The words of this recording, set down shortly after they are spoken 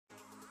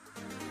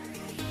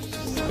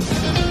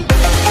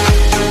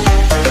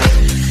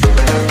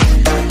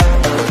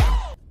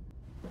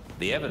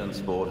The evidence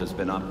board has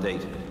been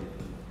updated.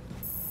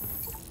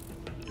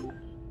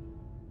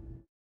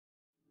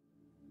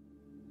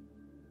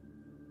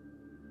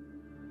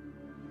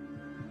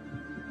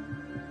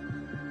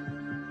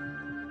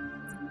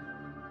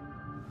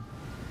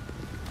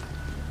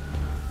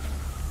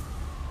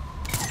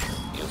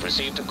 You've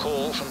received a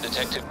call from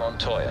Detective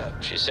Montoya.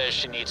 She says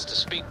she needs to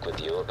speak with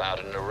you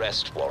about an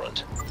arrest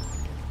warrant.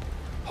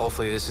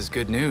 Hopefully this is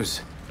good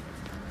news.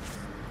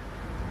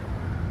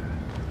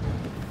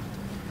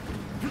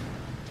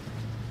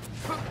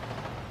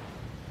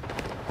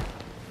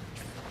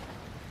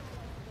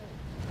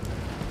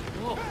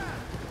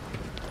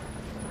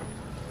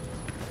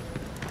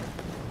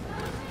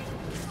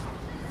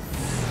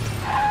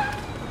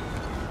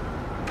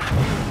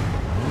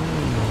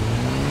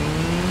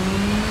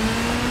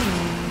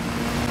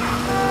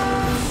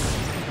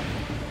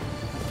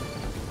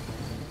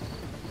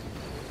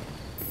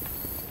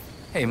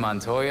 Hey,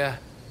 Montoya.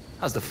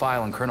 How's the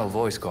file and Colonel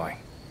Voice going?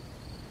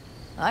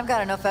 I've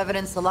got enough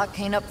evidence to lock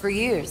Kane up for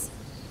years.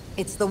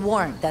 It's the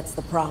warrant that's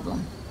the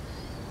problem.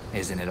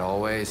 Isn't it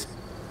always?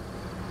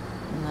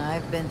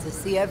 I've been to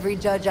see every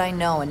judge I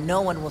know, and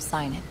no one will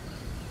sign it.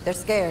 They're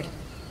scared.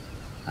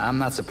 I'm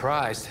not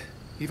surprised.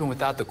 Even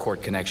without the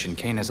court connection,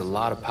 Kane has a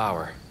lot of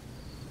power.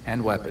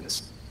 And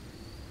weapons.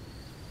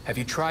 Have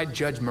you tried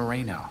Judge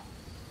Moreno?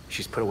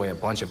 She's put away a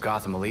bunch of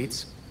Gotham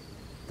elites.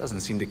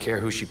 Doesn't seem to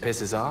care who she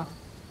pisses off.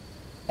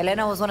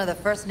 Elena was one of the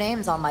first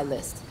names on my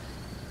list.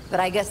 But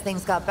I guess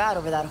things got bad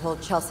over that whole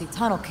Chelsea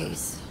tunnel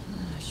case.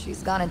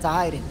 She's gone into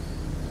hiding.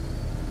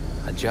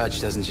 A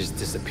judge doesn't just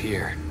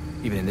disappear,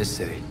 even in this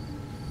city.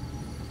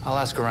 I'll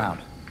ask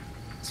around.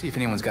 See if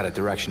anyone's got a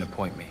direction to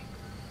point me.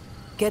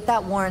 Get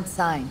that warrant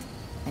signed,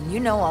 and you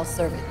know I'll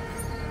serve it.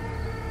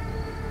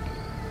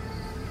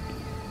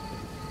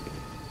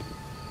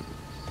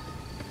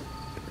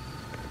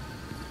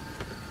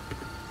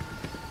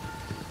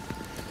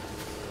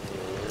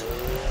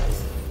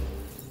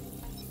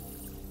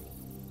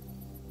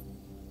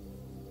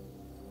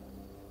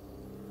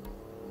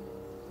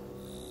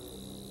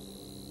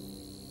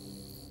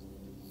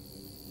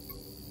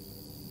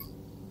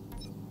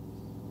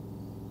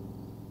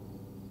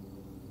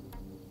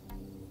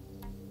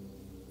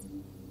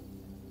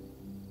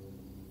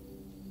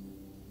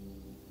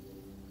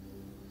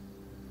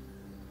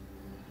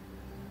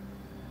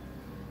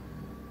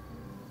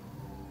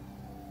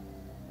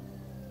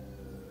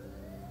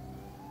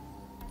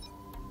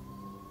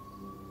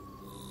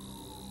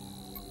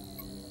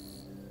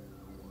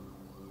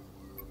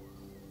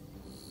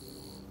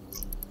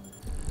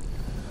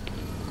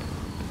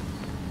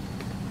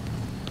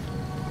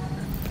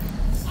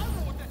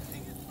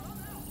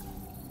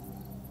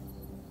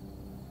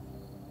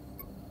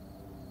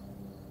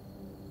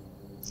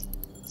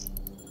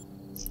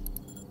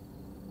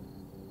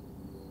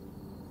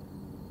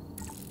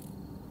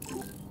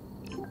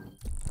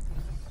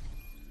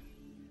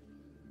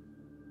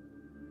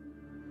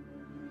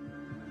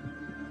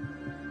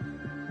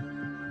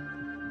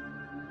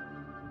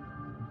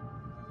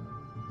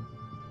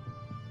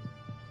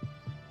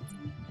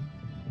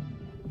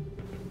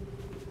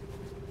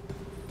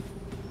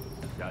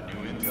 Got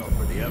new intel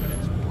for the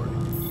evidence board.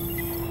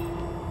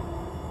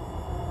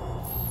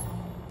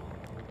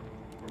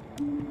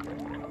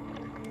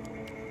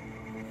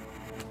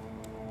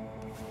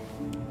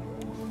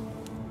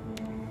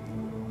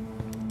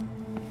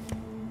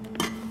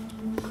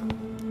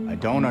 I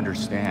don't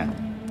understand.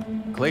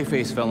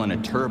 Clayface fell in a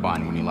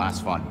turbine when he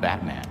last fought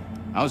Batman.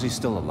 How's he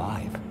still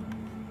alive?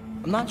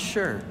 I'm not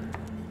sure.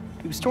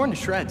 He was torn to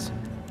shreds.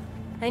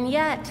 And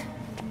yet,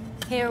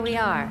 here we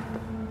are.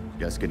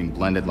 Guess getting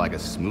blended like a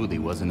smoothie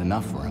wasn't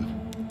enough for him.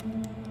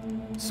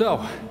 So,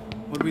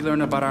 what did we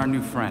learn about our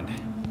new friend?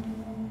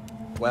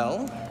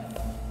 Well,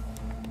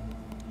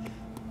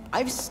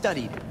 I've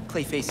studied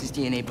Clayface's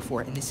DNA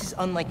before, and this is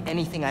unlike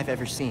anything I've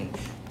ever seen.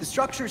 The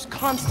structure's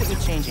constantly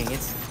changing.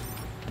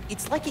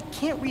 It's like it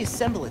can't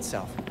reassemble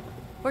itself.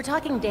 We're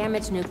talking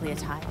damaged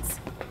nucleotides,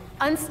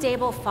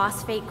 unstable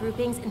phosphate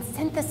groupings, and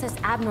synthesis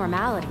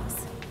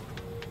abnormalities.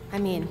 I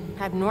mean,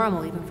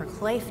 abnormal even for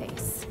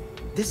Clayface.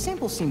 This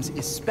sample seems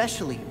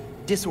especially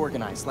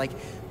disorganized, like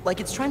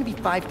it's trying to be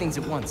 5 things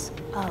at once.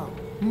 Oh,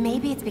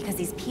 maybe it's because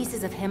these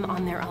pieces of him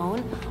on their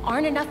own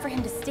aren't enough for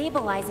him to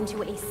stabilize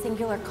into a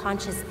singular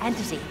conscious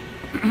entity.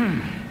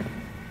 You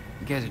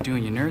guys are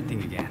doing your nerd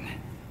thing again.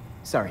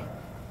 Sorry.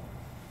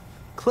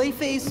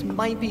 Clayface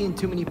might be in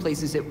too many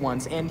places at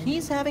once, and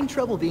he's having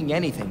trouble being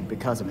anything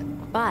because of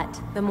it.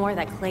 But the more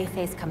that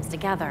Clayface comes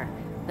together,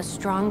 the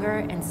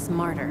stronger and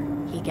smarter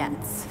he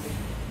gets.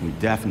 We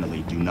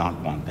definitely do not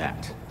want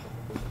that.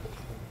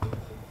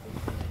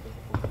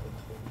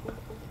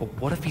 But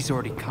what if he's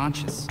already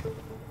conscious?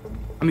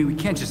 I mean, we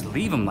can't just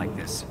leave him like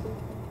this.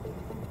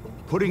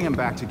 Putting him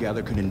back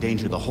together could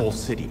endanger the whole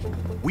city.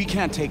 We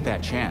can't take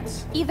that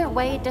chance. Either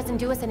way, it doesn't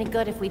do us any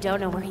good if we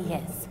don't know where he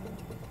is.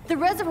 The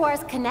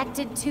reservoir's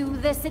connected to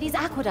the city's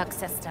aqueduct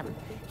system.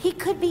 He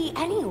could be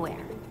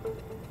anywhere.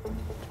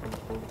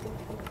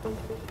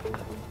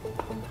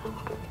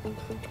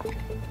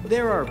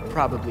 There are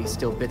probably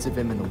still bits of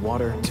him in the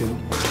water, too.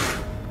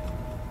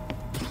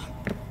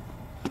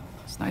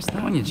 It's nice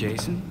knowing you,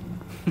 Jason.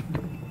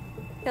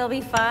 He'll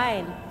be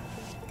fine.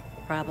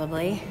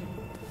 Probably.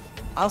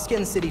 I'll scan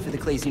the city for the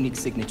Clay's unique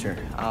signature.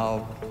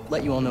 I'll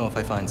let you all know if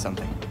I find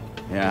something.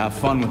 Yeah, have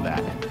fun with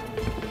that.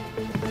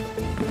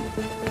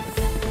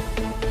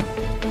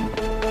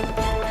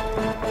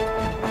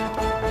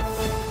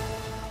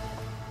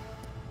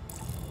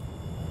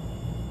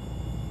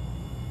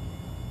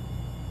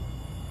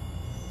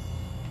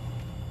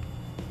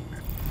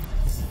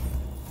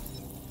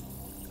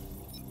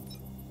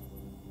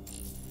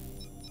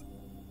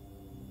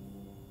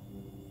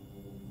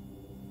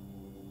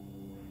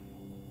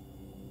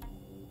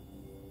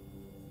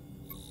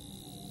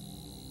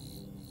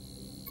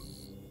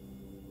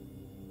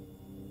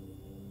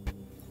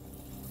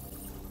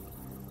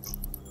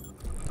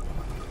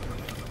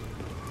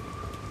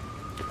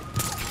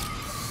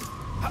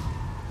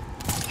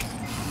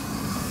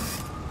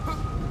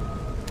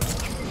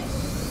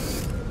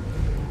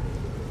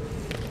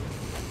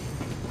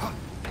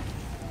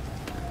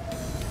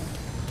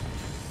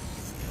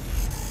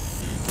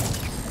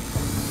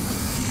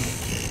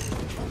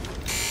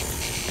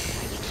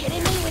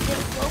 Kidding me with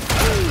this rope?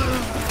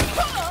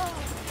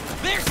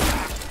 There's...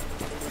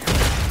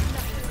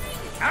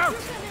 Out!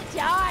 You're gonna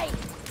die!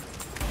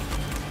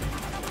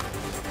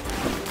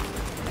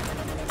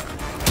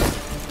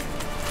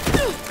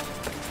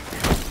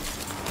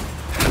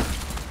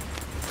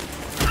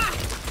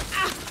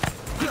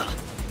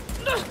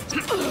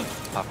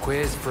 Pop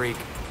quiz, freak.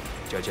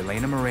 Judge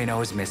Elena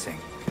Moreno is missing.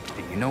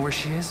 Do you know where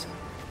she is?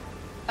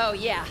 Oh,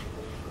 yeah.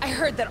 I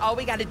heard that all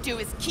we gotta do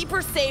is keep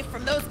her safe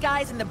from those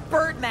guys in the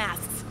bird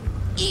masks.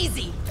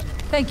 Easy.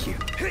 Thank you.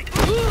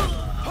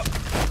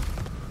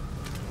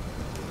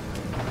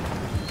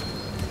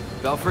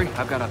 Belfry,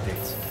 I've got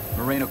updates.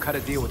 Moreno cut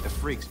a deal with the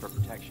freaks for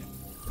protection.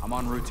 I'm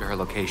en route to her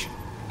location.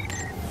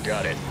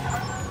 Got it.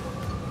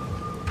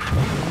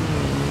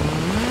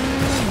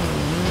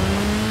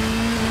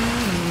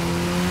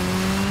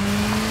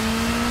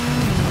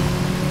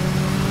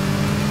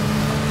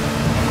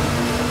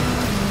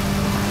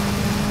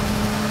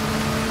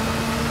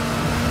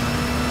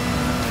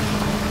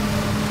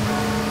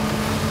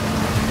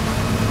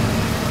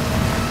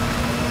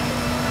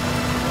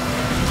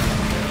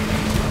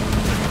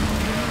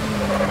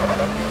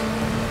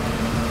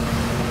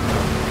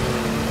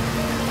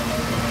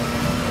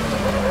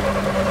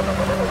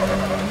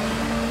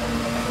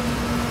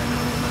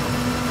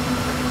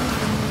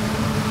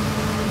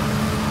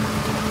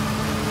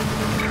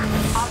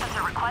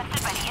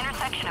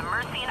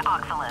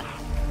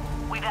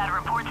 We've had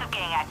reports of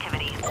gang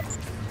activity.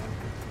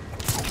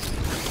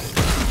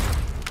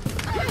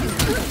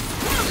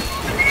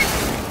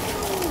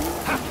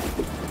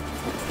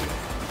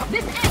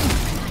 This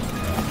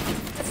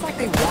ends! It's like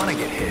they want to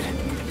get hit.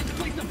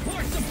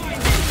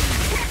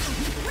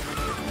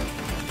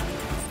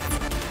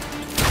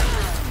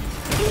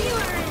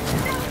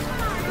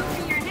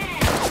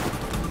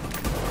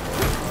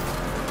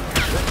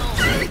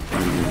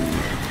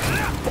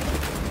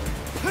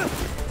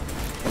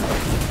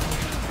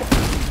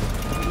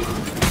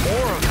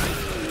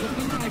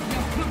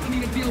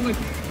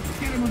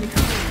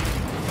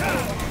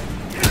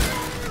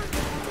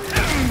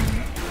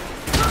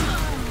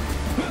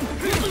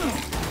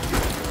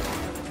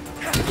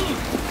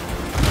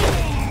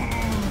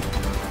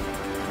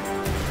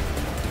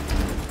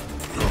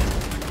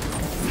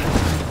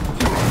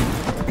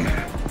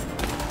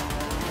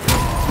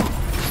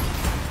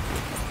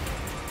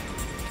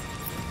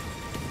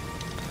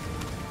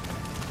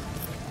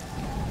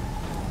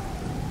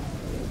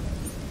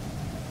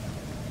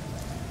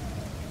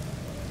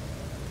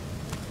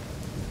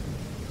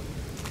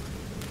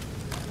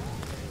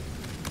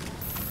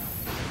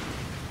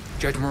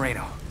 Judge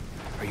Moreno,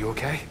 are you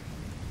okay?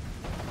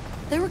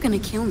 They were gonna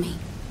kill me.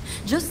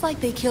 Just like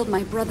they killed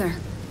my brother.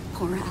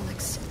 Poor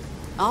Alex.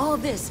 All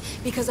this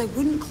because I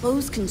wouldn't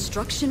close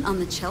construction on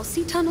the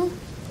Chelsea tunnel?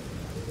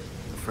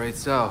 Afraid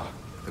so.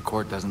 The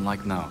court doesn't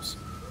like no's.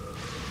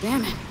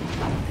 Damn it.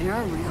 They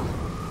are real.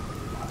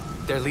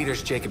 Their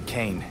leader's Jacob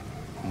Kane.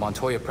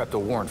 Montoya prepped a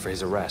warrant for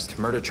his arrest.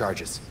 Murder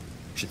charges.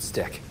 Should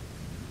stick.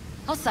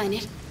 I'll sign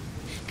it.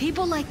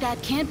 People like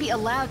that can't be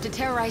allowed to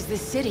terrorize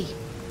this city.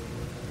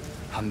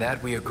 On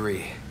that, we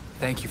agree.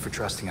 Thank you for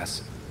trusting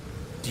us.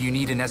 Do you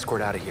need an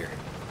escort out of here?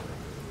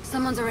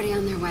 Someone's already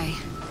on their way.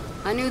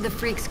 I knew the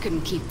freaks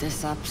couldn't keep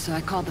this up, so I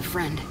called a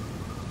friend.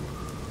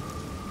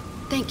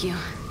 Thank you,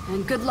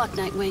 and good luck,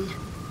 Nightwing.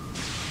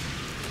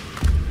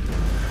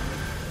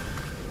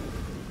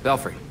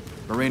 Belfry,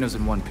 Moreno's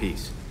in one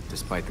piece,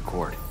 despite the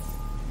court.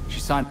 She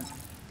signed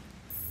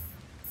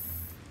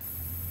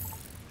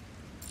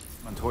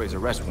Montoya's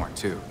arrest warrant,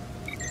 too.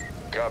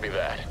 Copy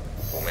that.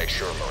 We'll make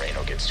sure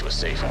Moreno gets to a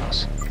safe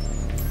house.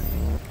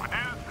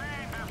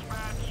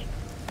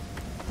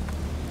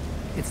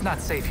 It's not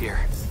safe here.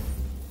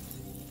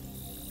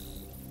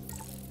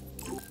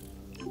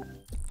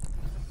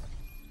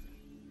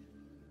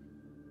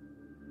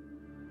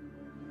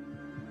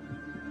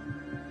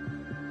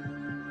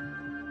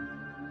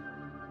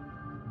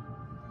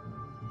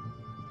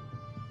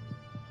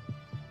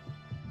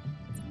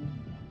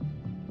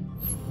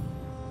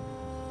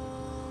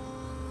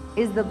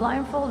 Is the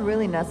blindfold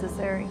really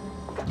necessary?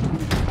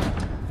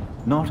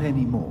 Not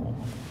anymore.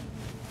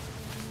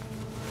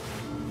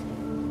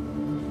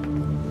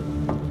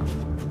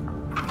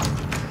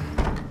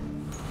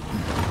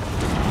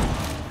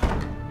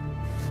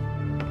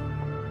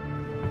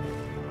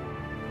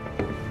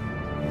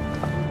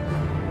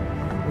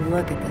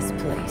 Look at this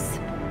place.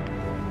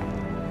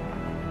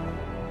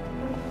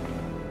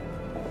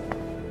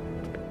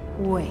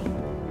 Wait.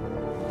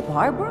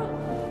 Barbara?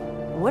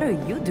 What are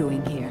you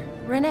doing here?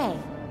 Renee,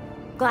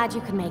 glad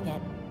you could make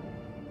it.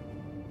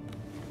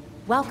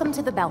 Welcome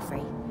to the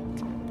Belfry.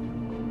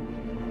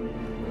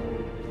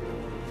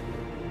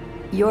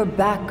 You're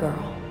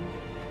Batgirl.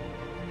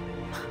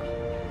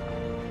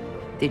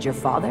 Did your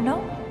father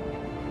know?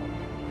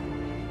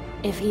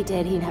 If he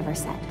did, he never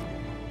said.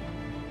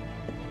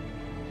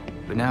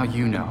 But now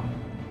you know.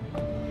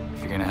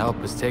 If you're gonna help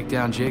us take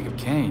down Jacob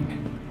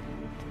Kane,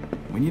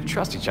 we need to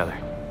trust each other.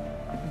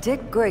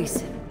 Dick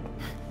Grayson.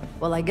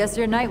 Well, I guess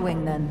you're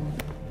Nightwing then.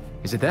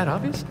 Is it that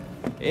obvious?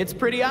 It's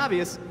pretty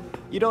obvious.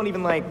 You don't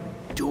even, like,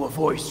 Do a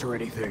voice or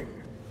anything.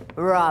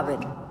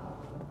 Robin.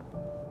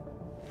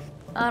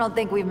 I don't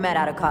think we've met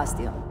out of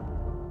costume.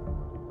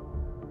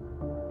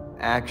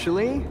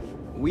 Actually,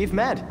 we've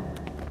met.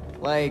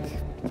 Like,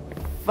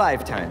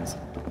 5 times.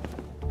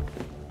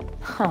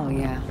 Oh,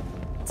 yeah.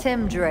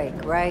 Tim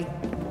Drake, right?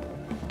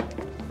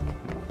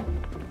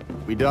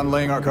 We done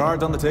laying our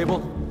cards on the table?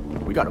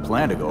 We got a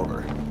plan to go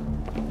over.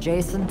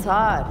 Jason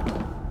Todd.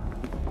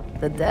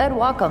 The dead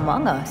walk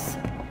among us.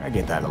 I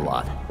get that a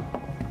lot.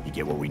 You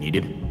get what we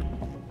needed?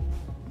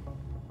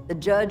 The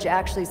judge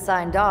actually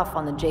signed off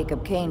on the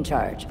Jacob Kane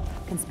charge.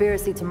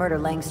 Conspiracy to murder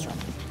Langstrom.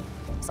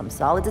 Some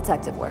solid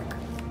detective work.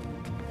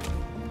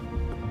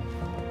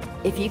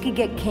 If you could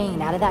get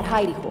Kane out of that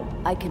hidey hole,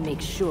 I can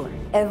make sure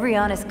every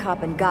honest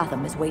cop in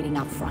Gotham is waiting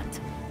out front.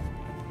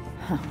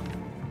 Huh.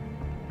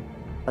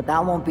 But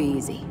that won't be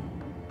easy.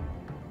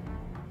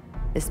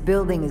 This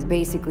building is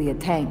basically a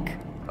tank.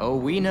 Oh,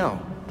 we know.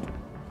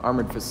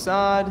 Armored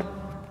facade,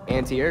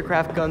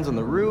 anti-aircraft guns on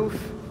the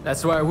roof.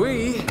 That's why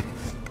we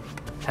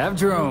have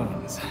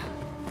drones.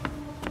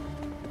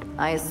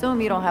 I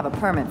assume you don't have a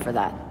permit for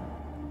that.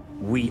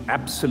 We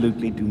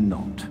absolutely do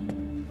not.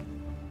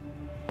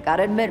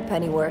 Gotta admit,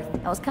 Pennyworth,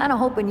 I was kinda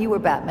hoping you were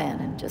Batman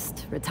and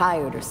just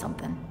retired or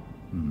something.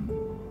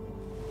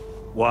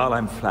 While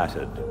I'm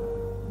flattered,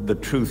 the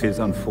truth is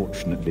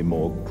unfortunately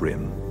more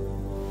grim.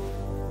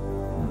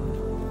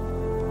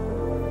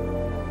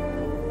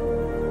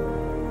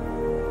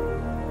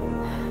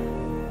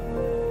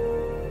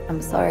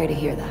 I'm sorry to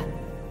hear that.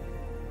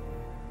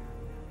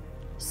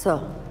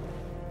 So,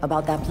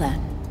 about that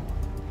plan.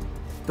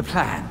 The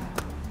plan?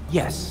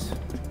 Yes.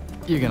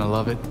 You're gonna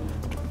love it.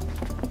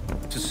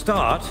 To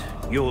start,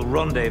 you'll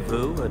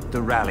rendezvous at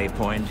the rally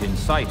point in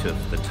sight of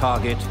the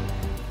target,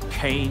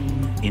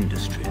 Kane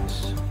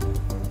Industries.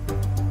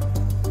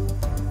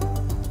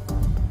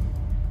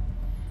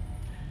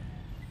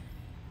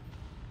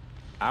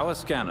 Our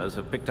scanners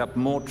have picked up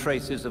more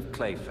traces of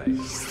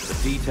Clayface.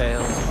 The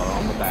details are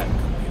on the back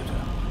computer.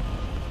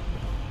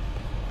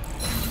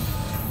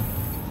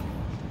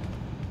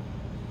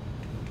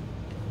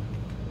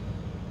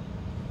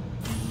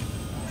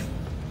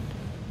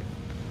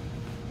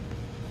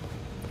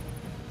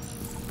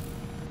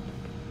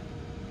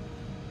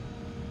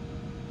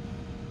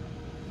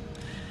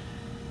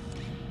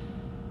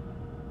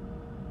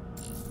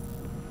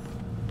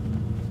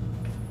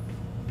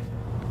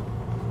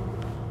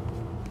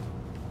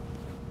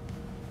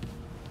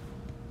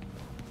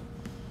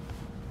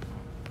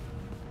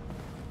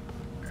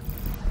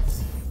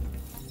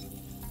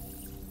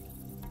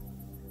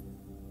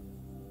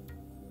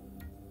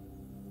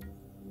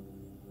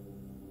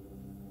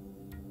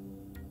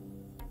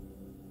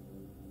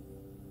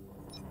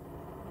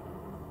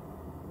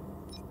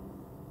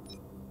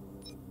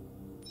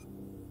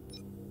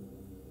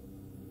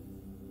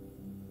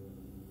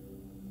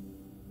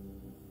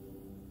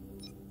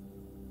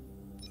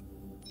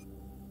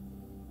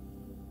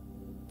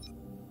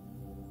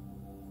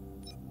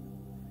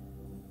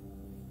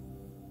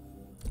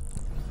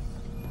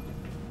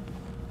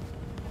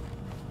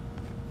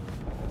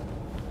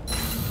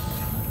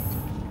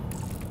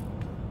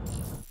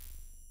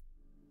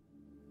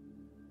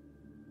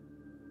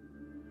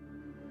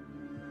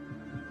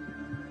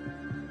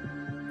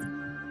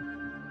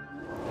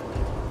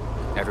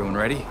 Everyone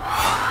ready?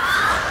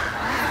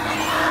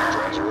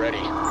 Drones are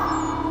ready.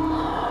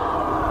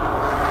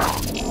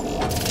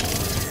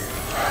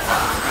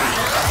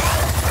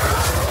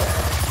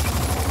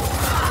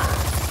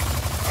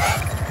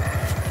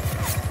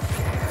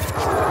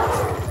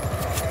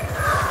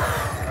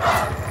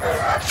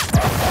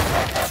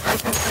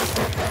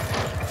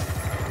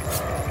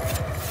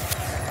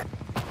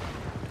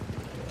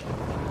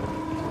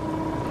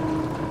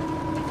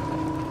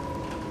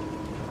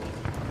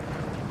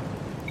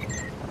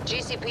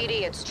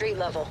 GCPD at street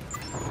level.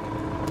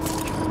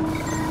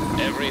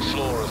 Every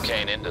floor of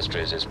Kane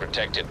Industries is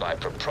protected by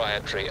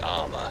proprietary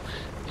armor.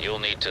 You'll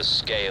need to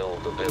scale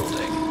the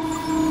building.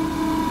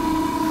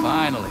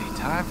 Finally,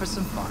 time for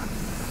some fun.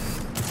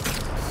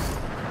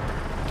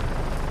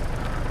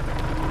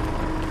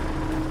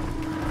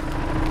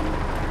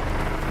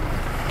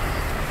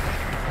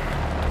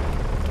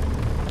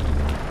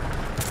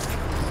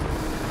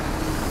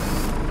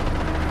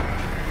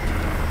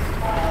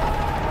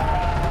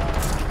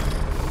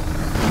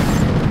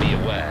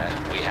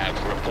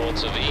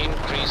 reports of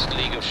increased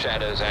League of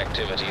Shadows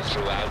activity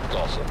throughout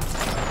Gotham.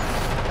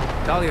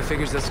 Dahlia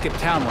figures they'll skip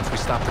town once we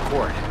stop the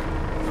court.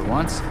 For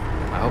once,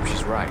 I hope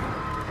she's right.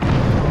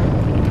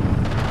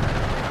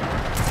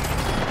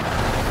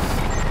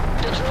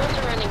 The drones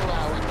are running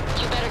low.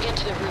 You better get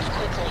to the roof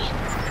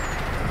quickly.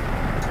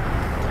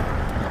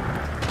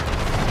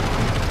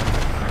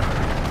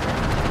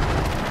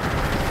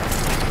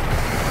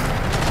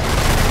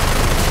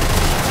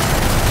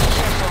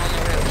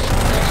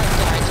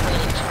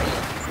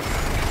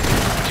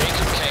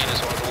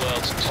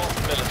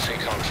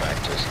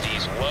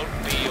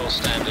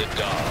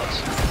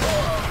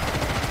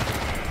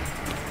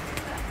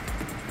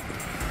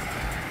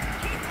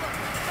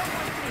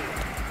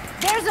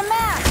 There's a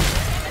map!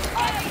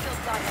 I still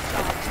got a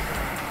job.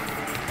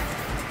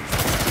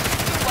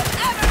 Do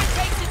whatever it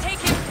takes to take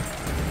him.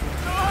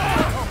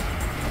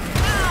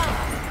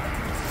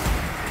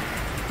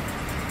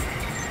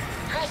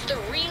 Press the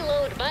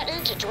reload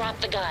button to drop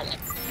the gun.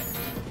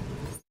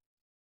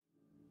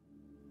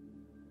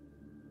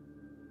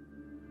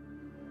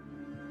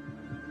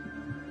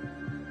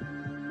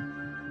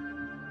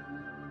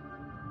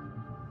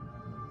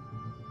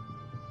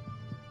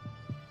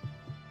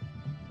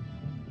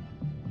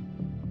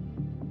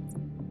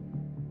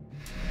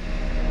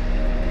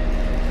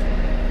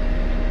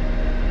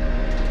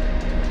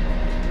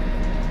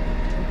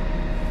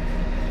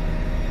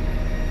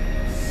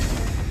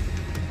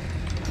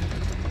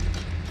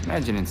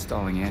 Imagine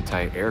installing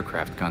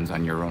anti-aircraft guns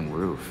on your own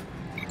roof.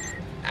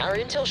 Our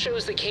intel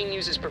shows that Kane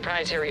uses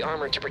proprietary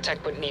armor to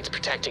protect what needs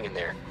protecting in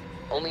there.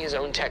 Only his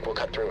own tech will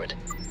cut through it.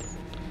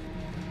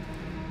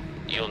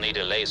 You'll need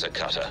a laser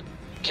cutter.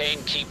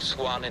 Kane keeps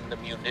one in the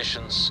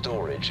munitions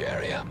storage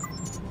area.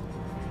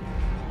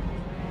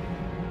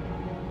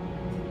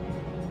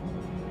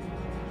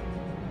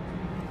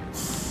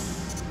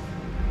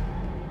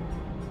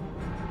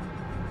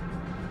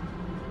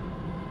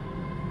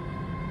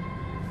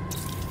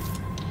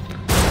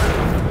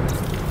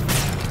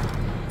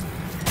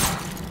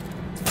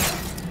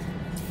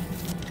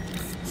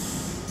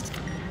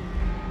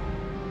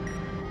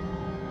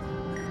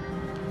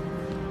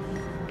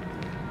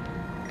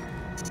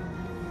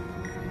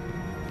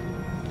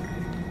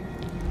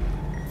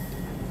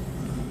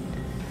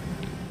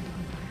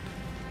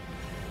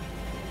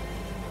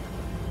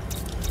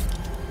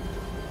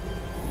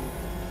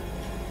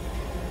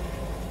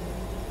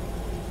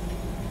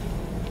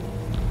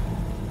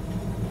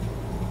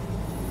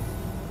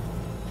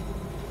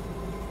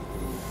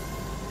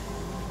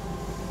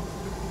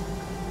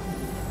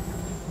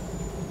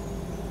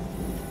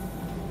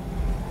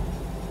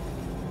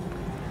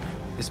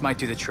 This might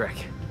do the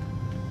trick.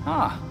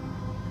 Huh.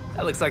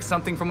 That looks like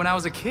something from when I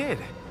was a kid.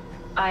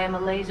 I am a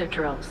laser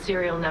drill,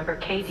 serial number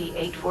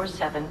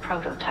KD847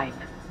 prototype.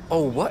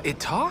 Oh, what? It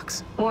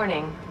talks?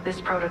 Warning, this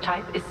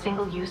prototype is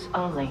single use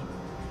only.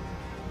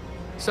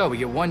 So, we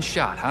get one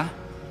shot, huh?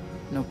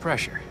 No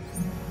pressure.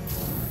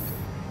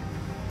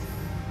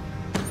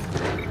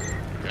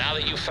 Now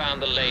that you've found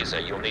the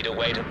laser, you'll need a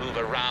way to move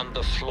around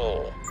the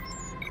floor.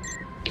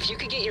 If you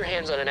could get your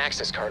hands on an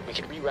access card, we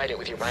could rewrite it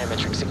with your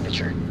biometric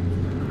signature.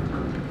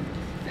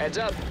 Heads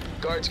up,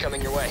 guards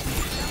coming your way.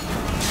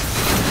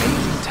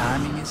 Amazing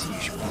timing as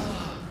usual.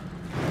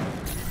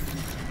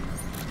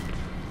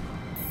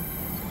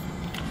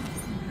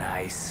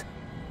 Nice.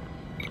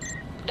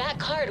 That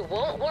card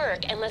won't work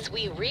unless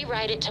we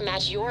rewrite it to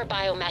match your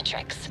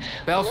biometrics.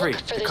 Belfry,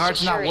 Look for the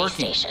card's not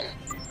working. Station.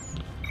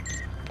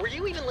 Were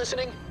you even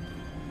listening?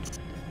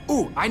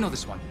 Ooh, I know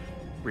this one.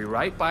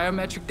 Rewrite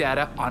biometric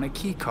data on a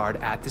key card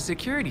at the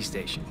security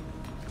station.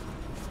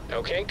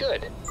 Okay,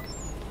 good.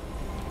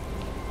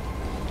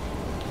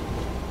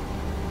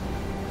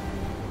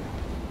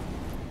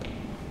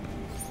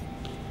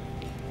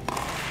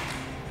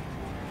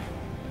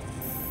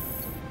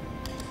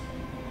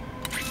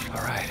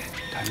 All right,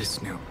 time to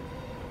snoop.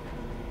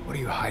 What are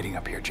you hiding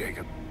up here,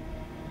 Jacob?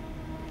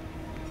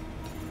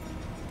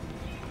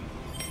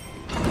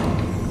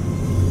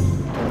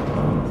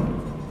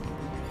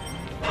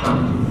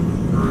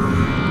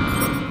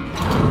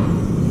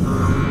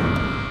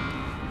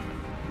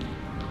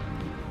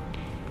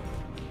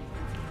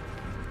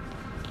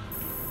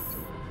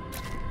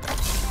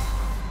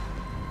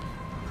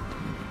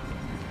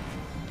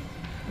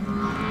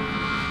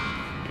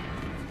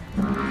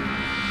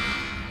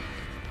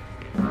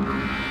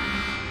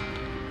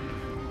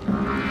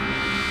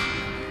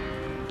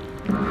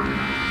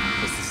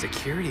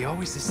 Security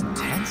always this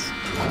intense?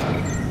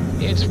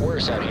 It's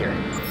worse out here.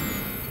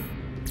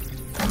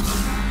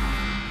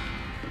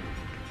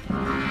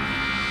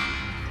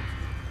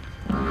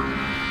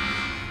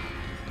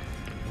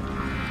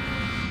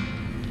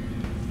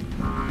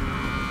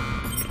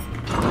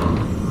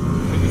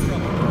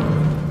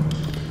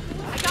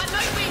 I got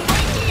Nightwing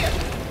right here!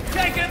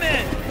 Take him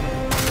in!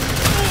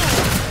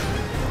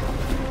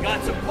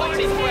 Got some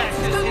party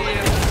crashes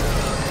here!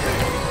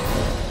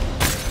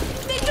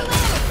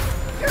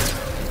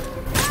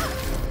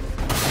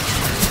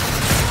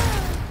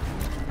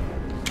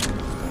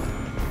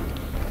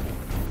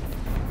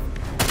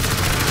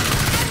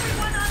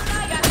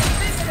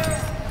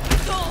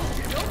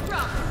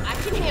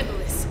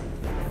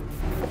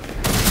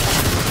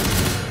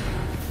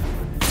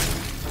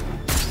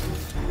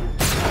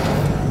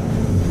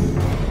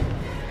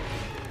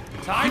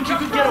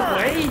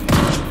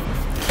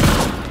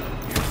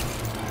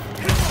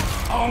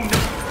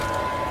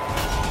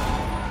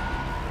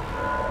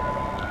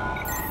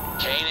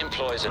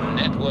 There's a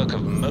network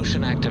of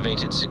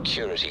motion-activated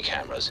security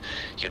cameras.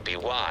 You'd be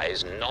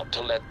wise not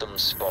to let them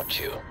spot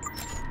you.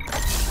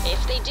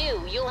 If they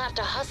do, you'll have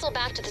to hustle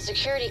back to the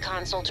security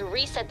console to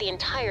reset the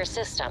entire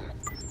system.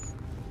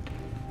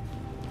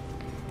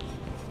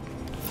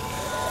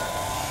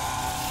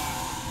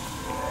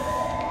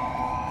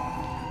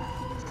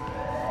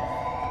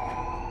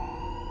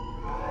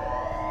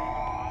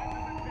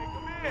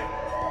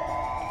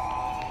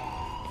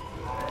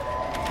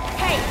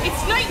 Hey,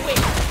 it's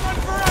Nightwing! Run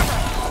forever!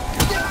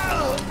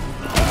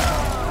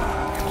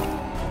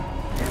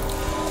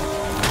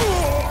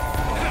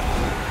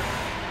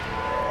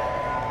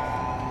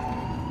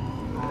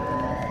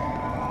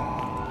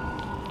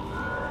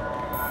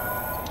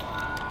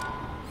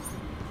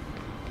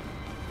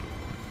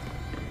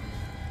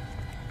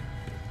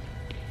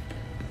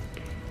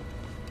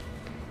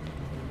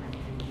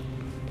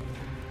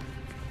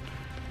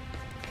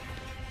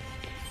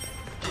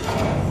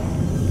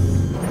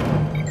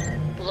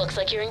 Looks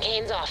like you're in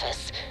Kane's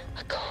office.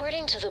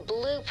 According to the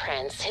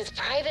blueprints, his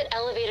private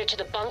elevator to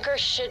the bunker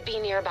should be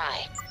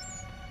nearby.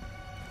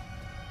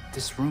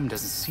 This room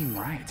doesn't seem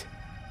right.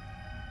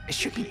 It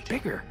should be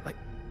bigger. Like,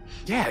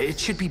 yeah, it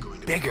should be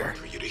bigger.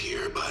 For you to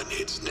hear, but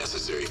it's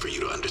necessary for you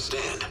to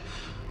understand.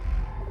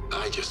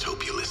 I just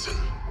hope you listen.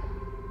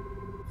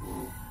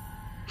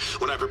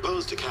 When I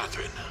proposed to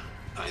Catherine,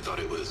 I thought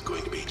it was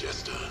going to be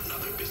just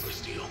another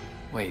business deal.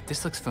 Wait,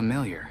 this looks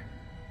familiar.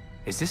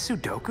 Is this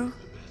Sudoku?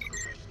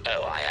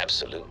 Oh, I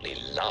absolutely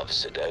love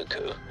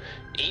Sudoku.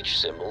 Each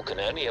symbol can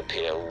only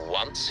appear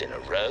once in a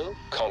row,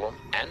 column,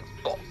 and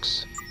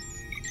box.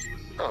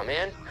 Oh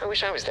man, I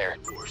wish I was there.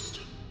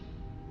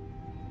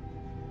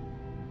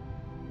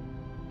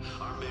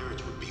 Our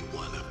marriage would be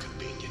one of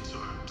convenience,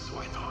 or so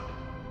I thought.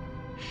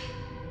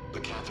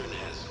 But Catherine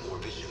has more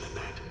vision than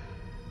that.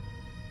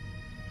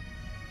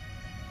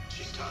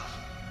 She's tough,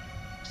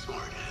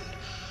 smart, and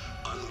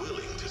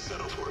unwilling to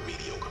settle for a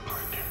mediocre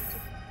partner.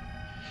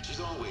 She's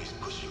always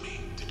pushing me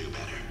to do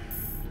better,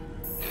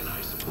 and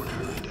I support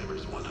her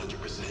endeavors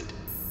 100%.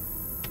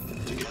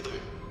 Together,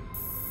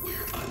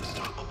 we're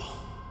unstoppable.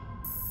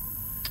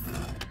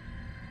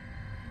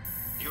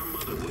 Your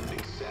mother wouldn't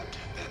accept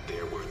that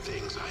there were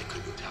things I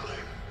couldn't tell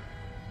her.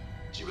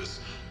 She was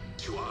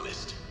too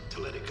honest to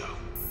let it go.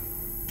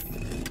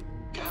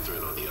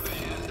 Catherine, on the other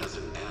hand,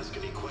 doesn't ask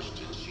any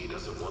questions she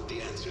doesn't want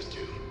the answers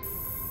to.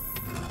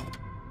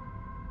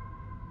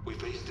 We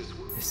face this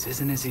world. This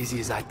isn't as easy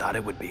as I thought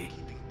it would be.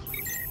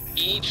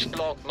 Each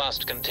block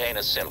must contain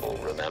a symbol,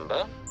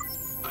 remember?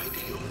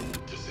 Ideal,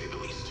 to say the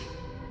least.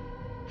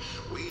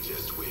 We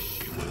just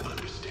wish you would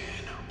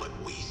understand what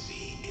we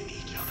see in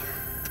each other.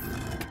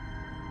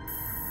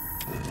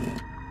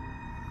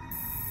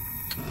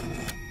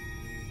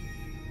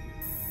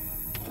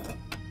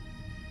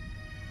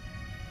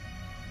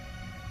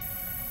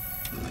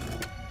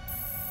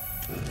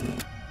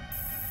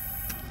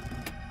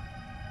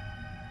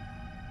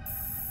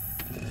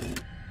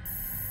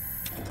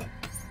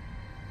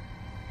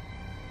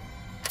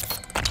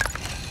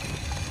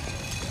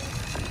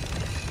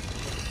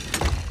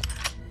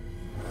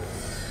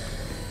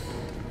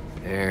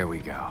 There we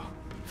go.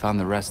 Found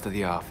the rest of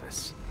the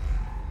office.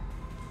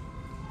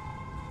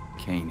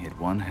 Kane had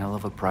one hell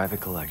of a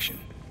private collection.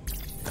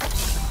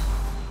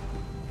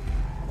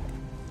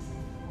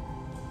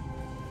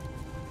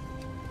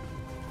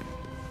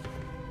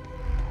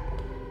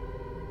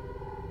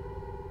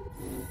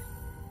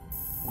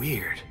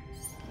 Weird.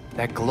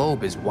 That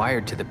globe is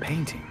wired to the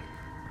painting.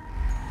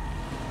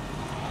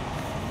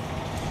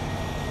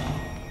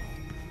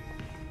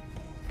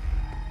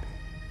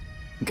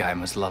 Guy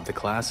must love the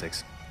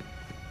classics.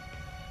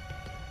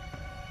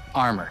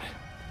 Armored.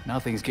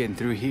 Nothing's getting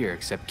through here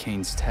except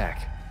Kane's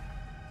tech.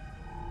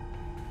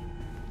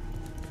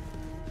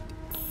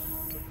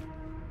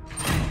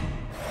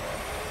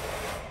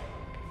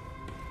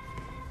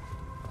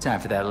 Time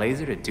for that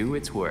laser to do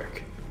its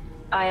work.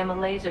 I am a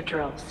laser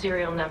drill,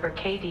 serial number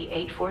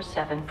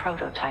KD847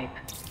 prototype.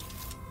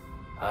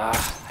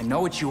 I know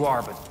what you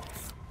are, but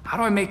how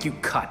do I make you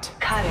cut?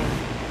 Cutting.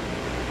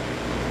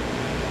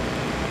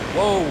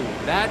 Whoa,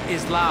 that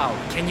is loud.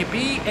 Can you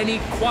be any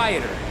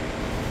quieter?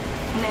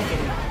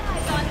 Negative.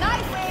 Eyes on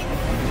Nightwing!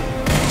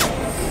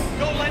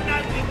 Don't let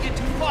Nightwing get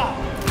too far.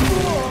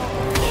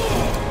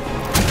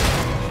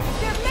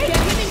 They're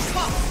making me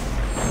cut!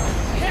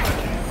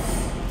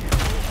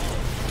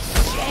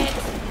 Shit!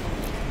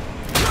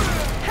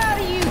 How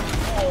do you...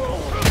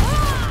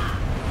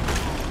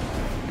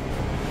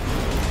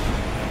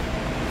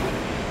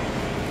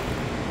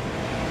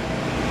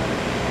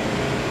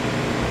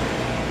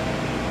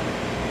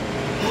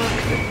 Work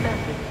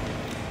suspended.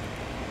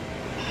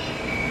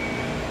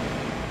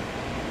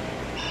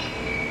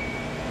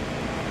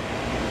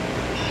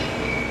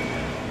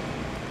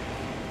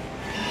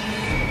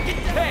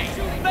 Hey,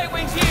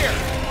 Nightwing's here!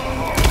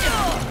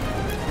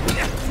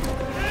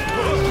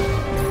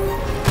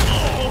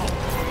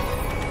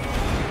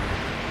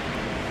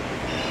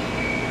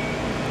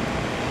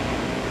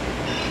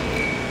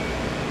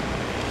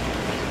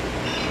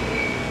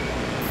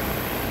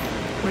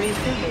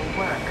 Resuming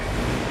work.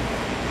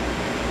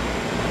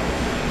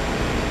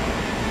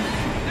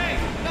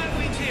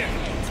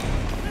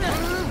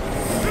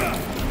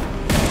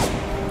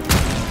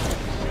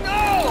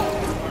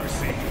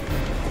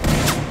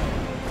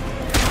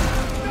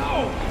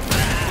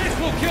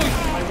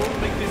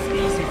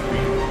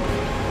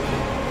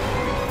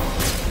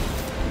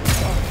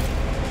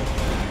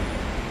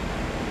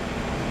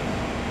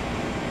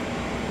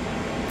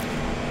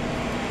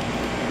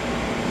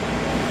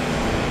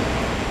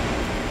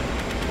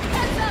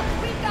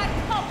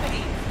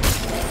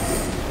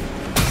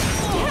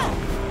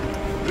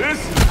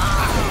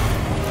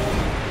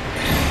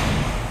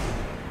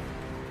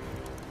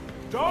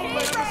 Don't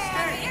let him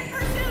escape! In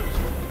pursuit!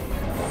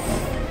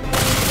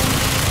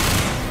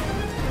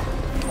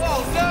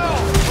 Oh no!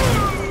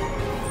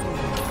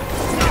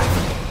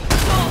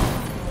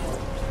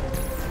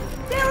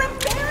 They're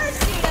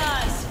embarrassing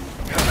us!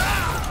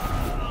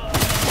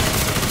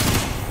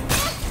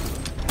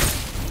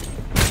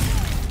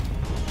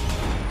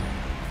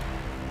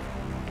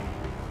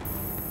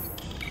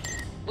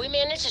 We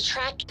managed to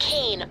track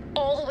Kane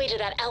all the way to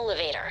that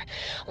elevator.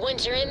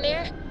 Once you're in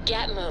there,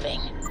 get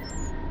moving.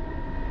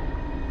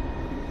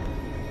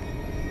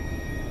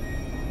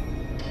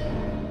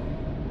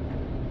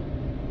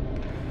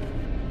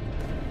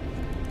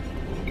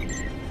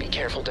 Be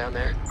careful down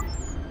there.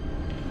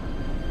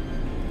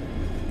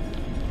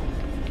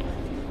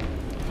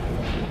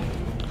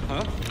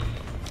 Huh?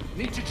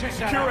 Need to check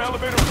that out. Secure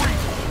elevator breach.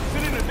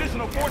 Send in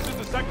additional forces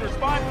to sectors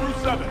 5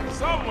 through 7.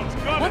 Someone's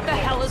coming. What the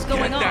hell is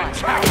going on?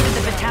 That Are you in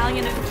the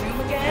battalion of doom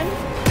again?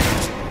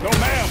 No,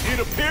 ma'am. It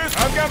appears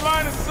I've got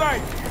line of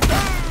sight.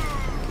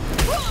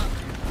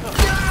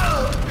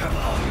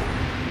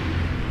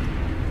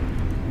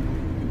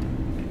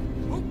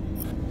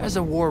 There's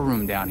a war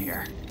room down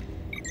here.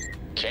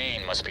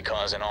 Kane must be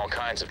causing all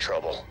kinds of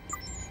trouble.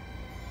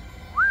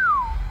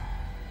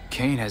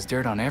 Kane has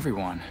dirt on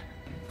everyone.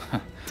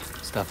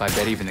 Stuff I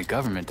bet even the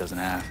government doesn't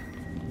have.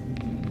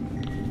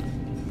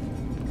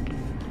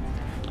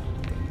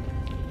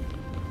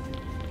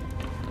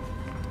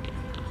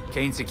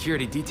 Kane's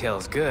security detail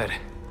is good.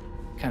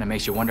 Kinda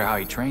makes you wonder how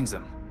he trains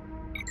them.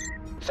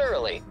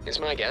 Thoroughly, is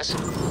my guess.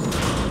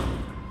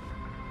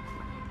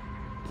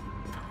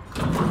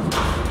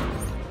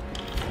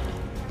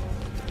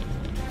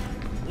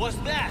 What's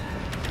that?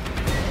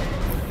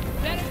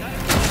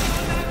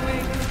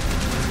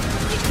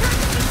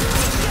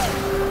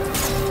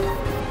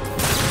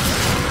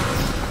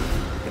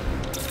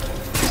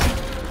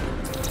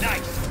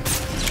 Nice.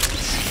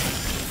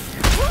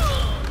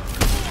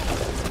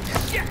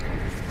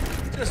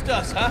 Just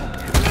us, huh?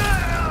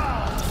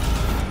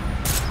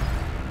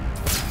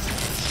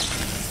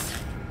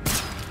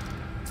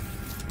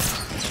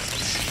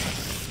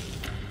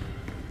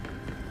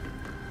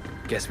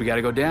 Guess we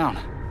gotta go down.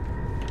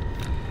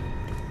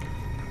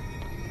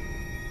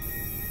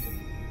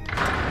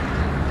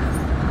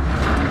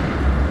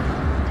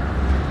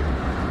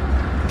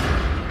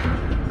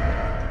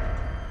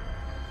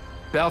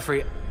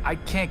 Belfry, I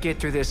can't get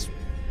through this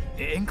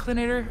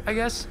inclinator, I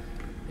guess?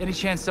 Any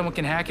chance someone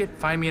can hack it?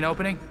 Find me an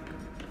opening?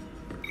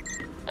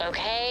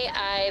 Okay,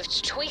 I've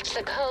tweaked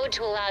the code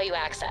to allow you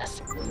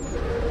access.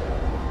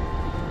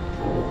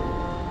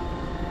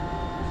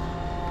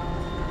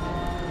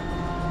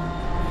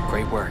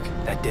 Great work.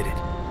 That did it.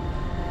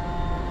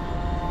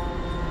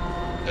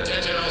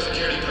 Attention all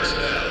security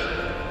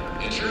personnel.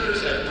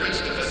 Intruders have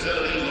breached the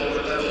facility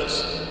lower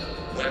levels.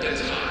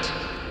 Weapons hot.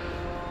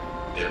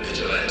 They're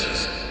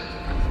vigilantes.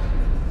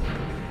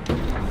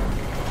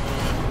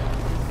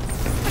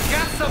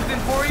 Got something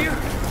for you.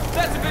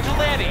 That's a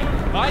vigilante.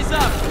 Eyes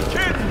up.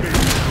 Kidding me.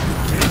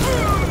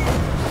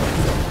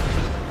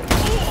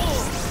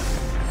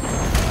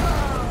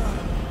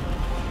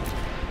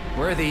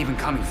 Where are they even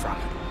coming from?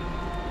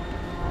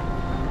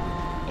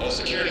 All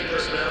security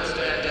personnel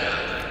stand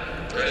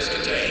down. Threat is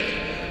contained.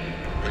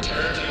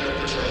 Return to your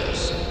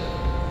patrols.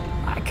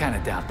 I kinda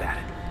doubt that.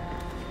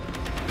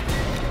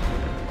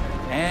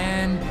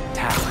 And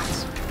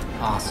talents.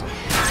 Awesome.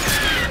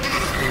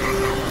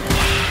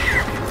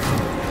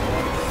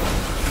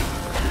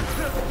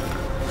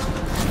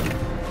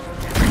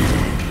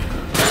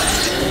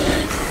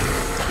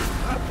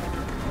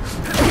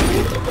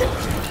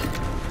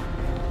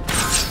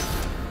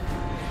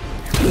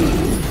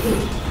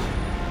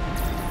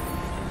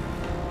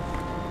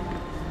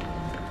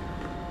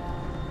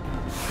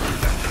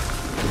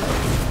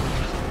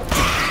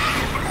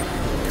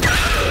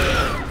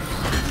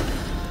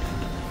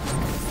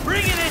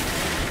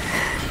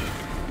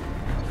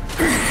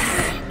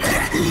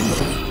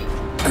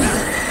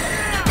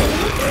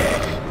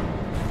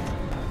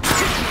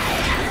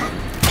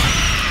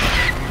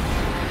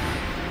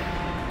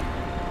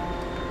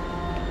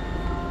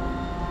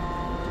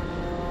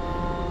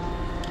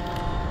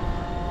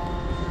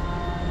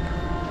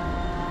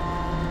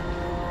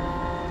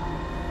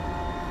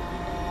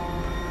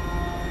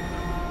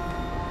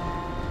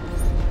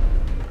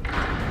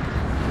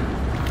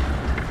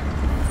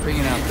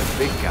 Bringing out the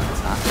big guns,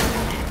 huh?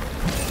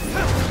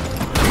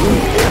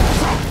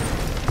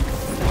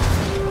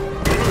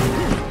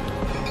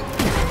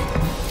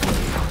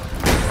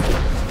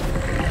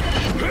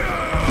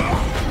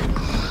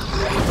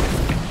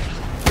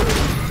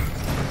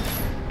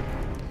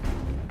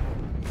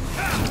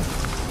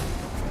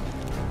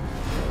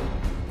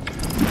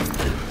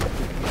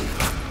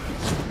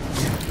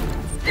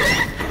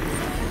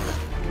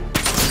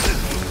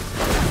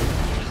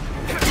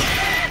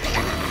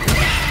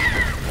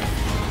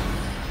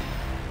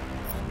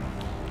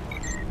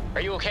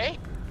 Are you okay?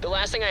 The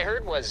last thing I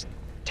heard was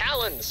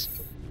Talons.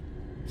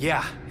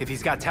 Yeah, if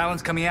he's got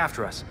Talons coming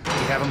after us, we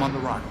have him on the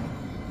run.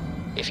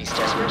 If he's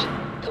desperate,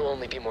 he'll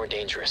only be more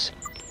dangerous.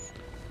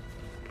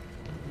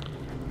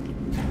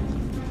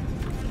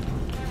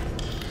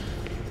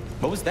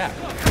 What was that?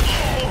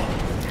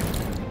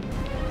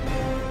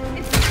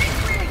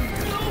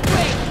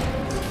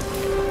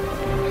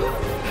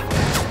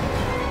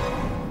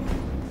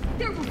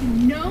 There will be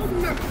no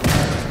mercy.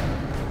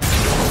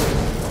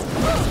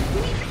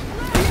 We need to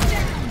slow him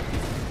down.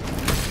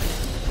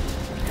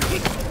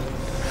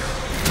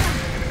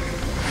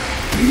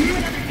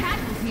 Another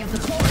casualty of the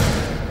core.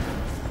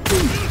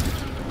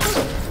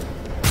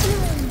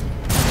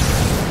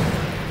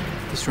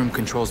 This room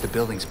controls the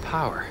building's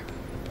power.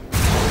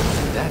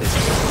 That is a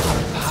lot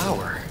of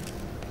power.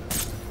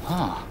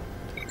 Huh.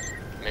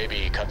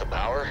 Maybe cut the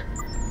power?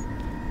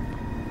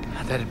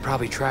 That'd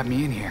probably trap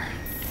me in here.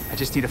 I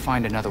just need to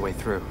find another way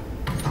through.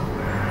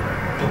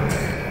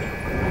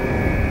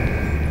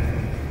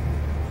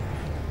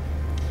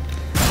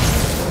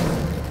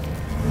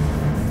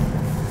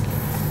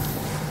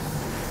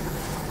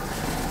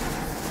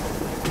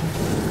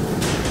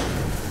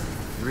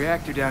 The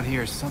reactor down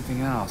here is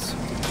something else.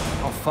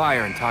 All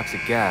fire and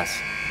toxic gas.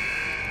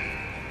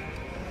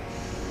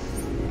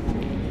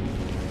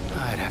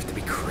 I'd have to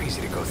be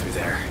crazy to go through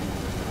there.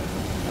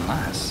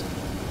 Unless...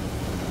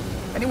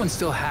 Anyone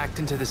still hacked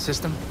into the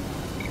system?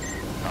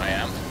 I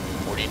am.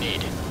 What do you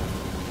need?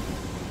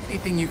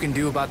 Anything you can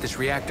do about this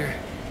reactor?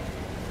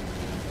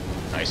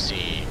 I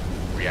see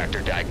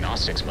reactor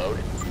diagnostics mode.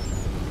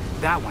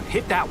 That one.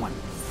 Hit that one.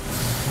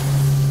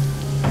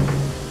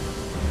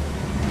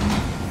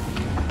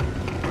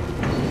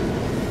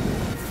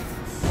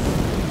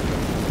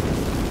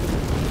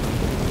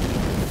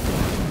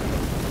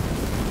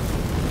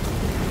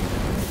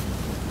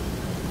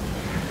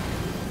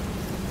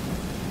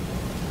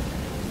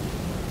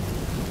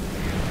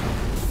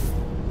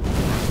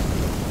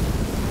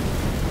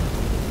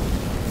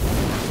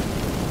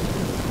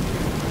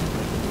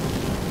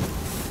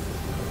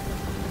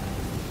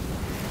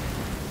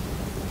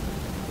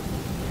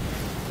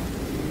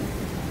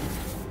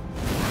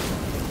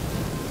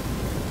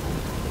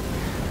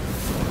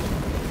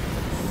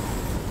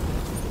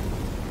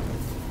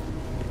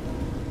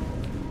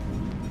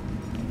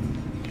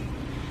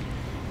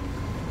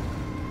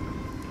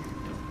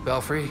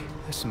 Belfry,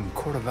 there's some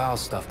Cordoval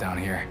stuff down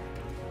here.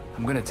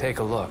 I'm gonna take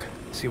a look,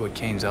 see what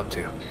Kane's up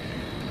to.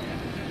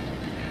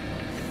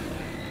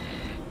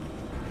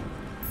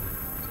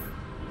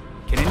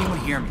 Can anyone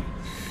hear me?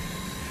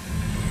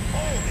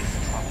 All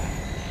this trouble.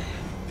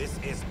 This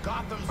is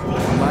Gotham's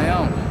On my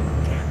own.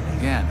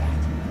 Again.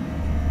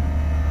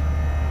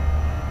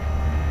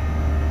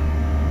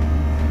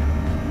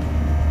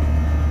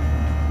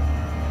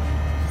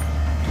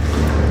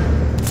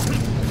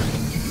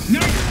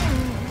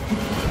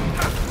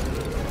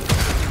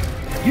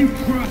 You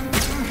trust.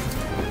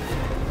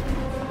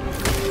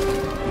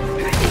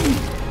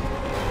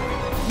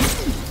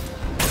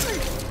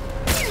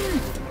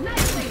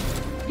 Nightwing,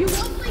 you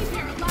won't leave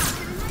here alive.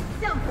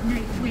 Myself,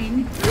 Nightwing.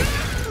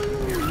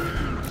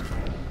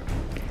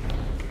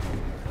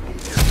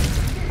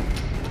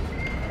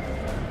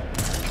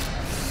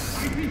 I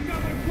think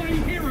I'm a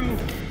playing hero.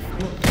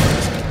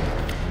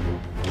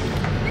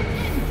 This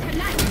ends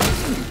tonight.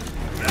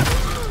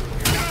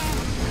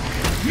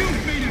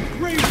 You've made a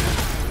great.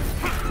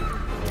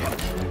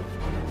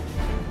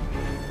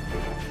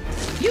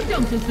 You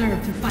don't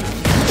deserve to fight.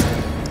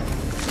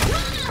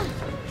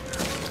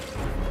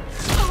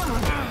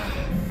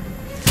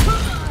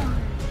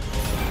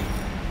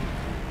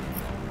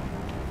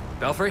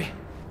 Belfry?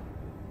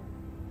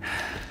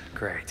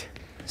 Great.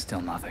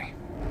 Still nothing.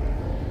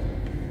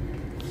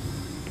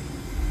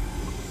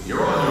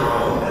 You're on your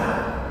own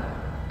now.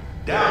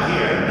 Down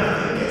here,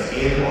 nothing gets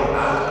in or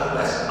out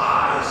unless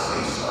I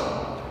say so.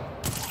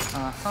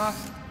 Uh-huh.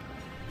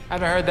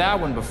 Haven't heard that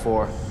one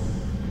before.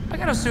 I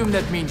gotta assume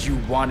that means you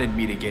wanted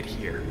me to get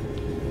here.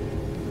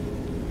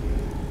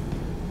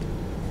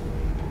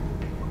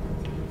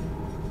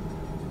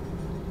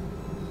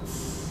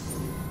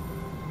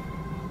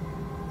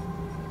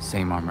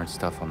 Same armored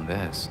stuff on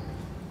this.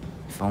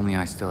 If only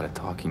I still had a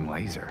talking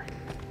laser.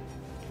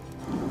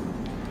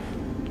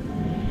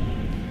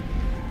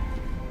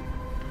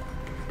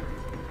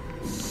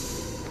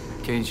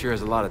 Kane sure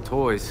has a lot of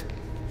toys.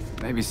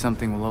 Maybe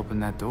something will open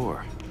that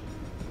door.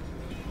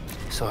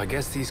 So I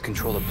guess these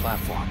control the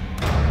platform.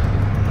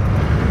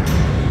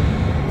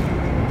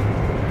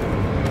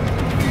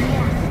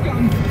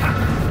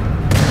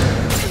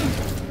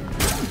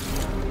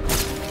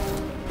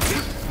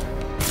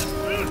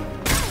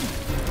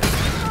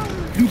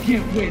 You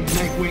can't win,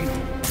 Nightwing.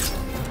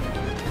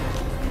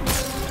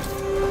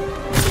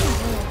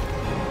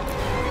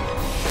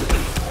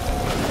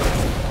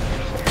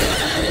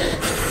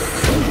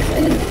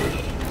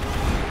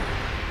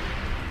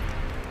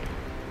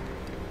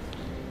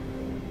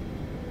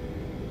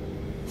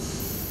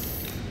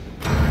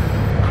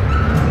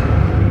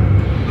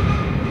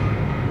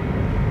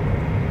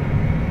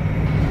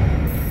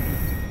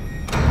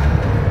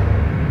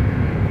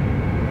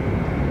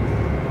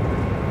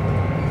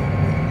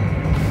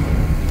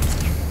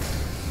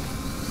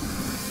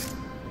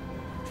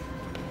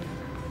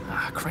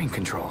 Crane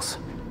controls.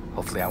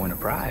 Hopefully I win a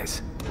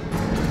prize.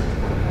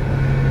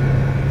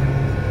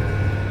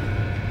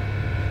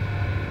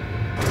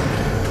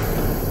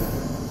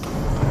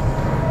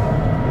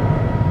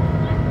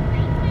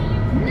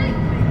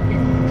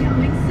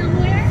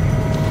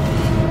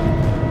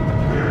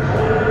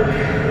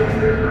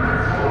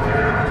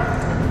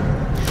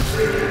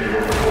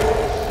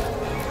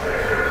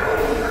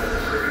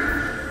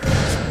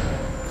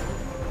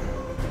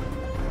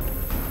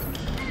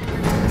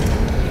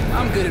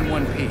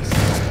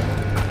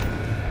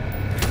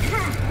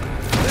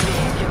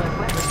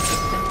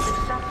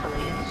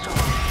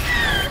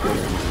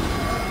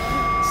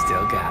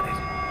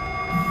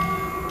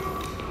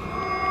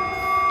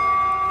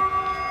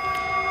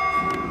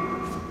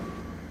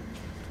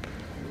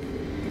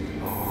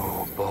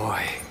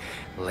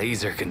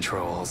 laser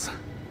controls.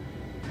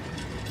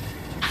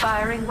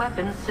 Firing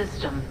weapons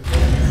system.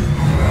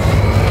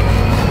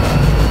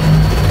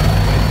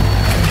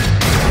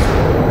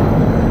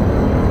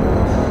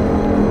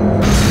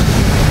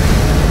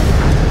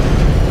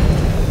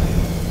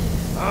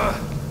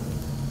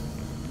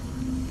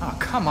 Oh,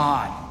 come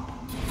on.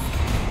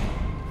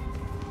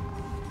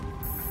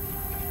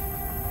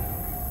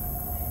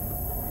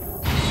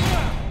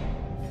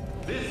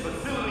 This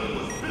facility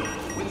was built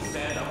to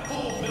withstand a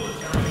full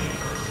military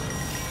incursion.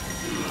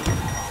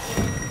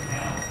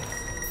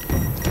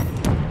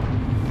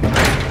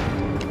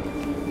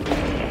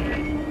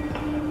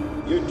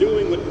 You're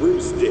doing what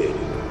Bruce did.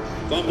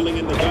 Fumbling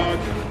in the dark,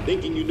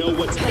 thinking you know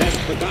what's best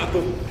for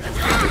Gotham,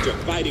 but you're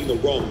fighting the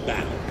wrong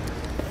battle.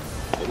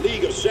 The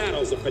League of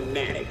Shadows are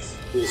fanatics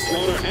who'll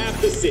slaughter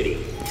half the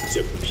city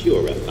to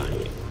purify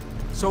it.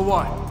 So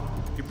what?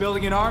 You're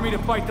building an army to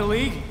fight the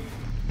League?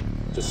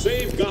 To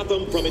save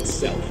Gotham from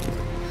itself.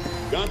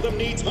 Gotham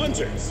needs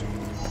hunters,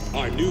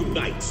 our new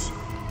knights.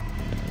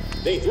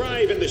 They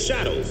thrive in the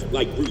shadows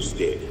like Bruce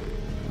did,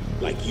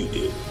 like you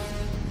did.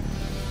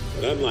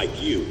 But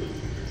unlike you,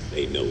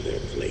 they know their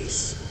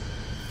place.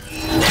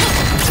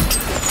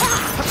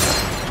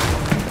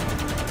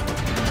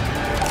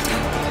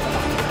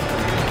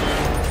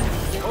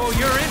 Oh,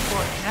 you're in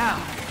for it now.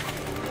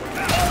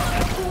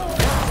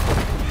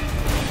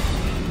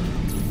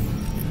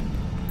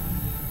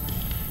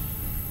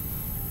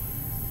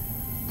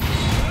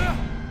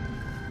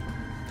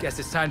 Guess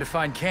it's time to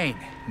find Kane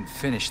and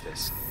finish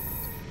this.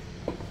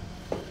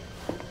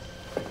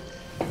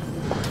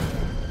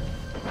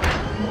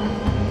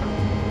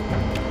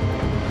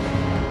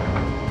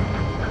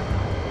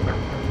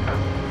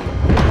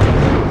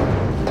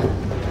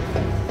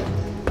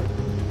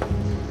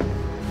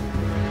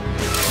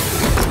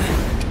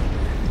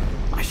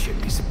 I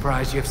shouldn't be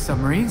surprised you have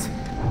submarines.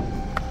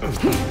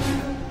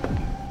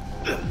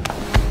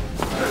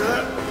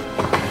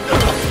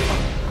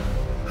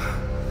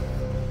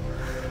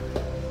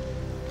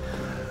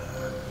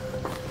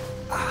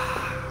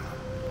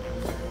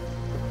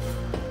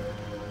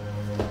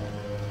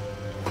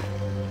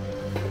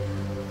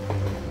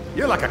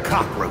 You're like a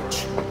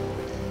cockroach.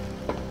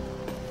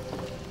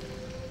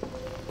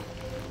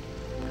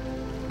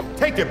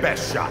 Take your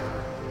best shot.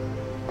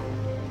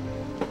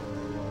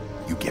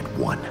 You get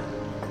one.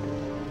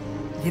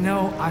 You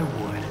know, I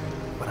would,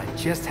 but I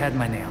just had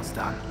my nails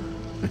done.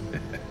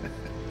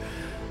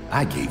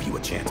 I gave you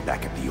a chance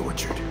back at the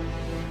orchard,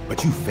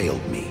 but you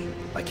failed me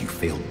like you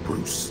failed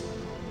Bruce.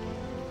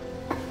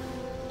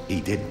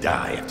 He did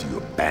die after you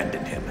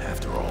abandoned him,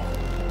 after all.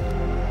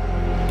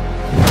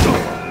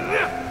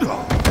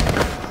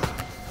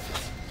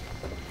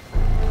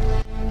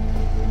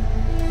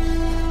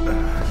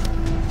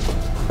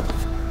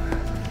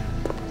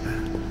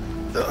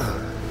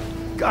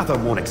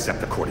 Gotham won't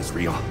accept the court is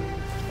real,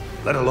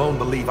 let alone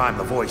believe I'm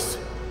the voice.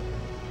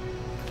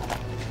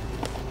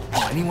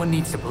 All anyone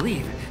needs to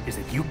believe is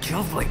that you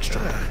killed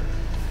Blakestrom.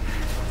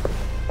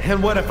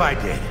 And what if I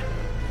did?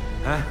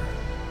 Huh?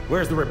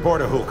 Where's the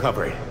reporter who'll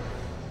cover it?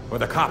 Or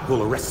the cop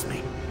who'll arrest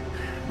me?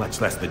 Much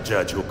less the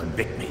judge who'll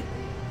convict me.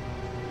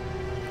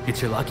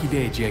 It's your lucky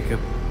day, Jacob.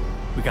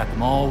 We got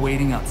them all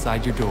waiting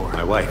outside your door.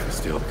 My wife is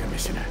still the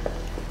commissioner.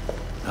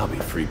 I'll be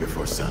free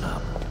before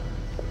sunup.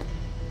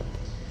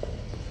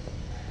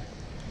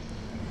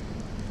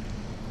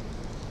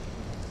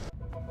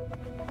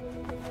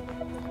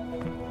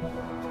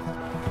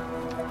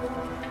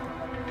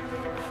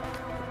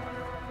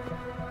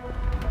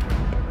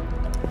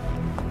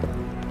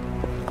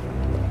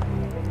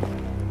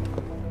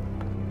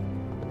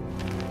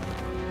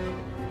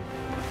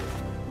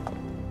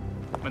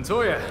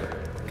 Montoya,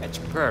 catch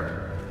a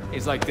perp.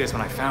 He's like this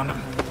when I found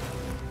him.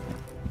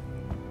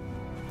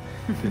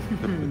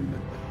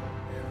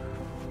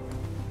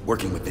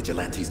 Working with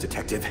vigilantes,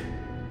 detective?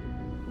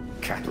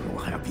 Catherine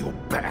will have your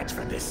badge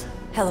for this.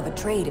 Hell of a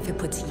trade if it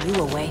puts you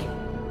away.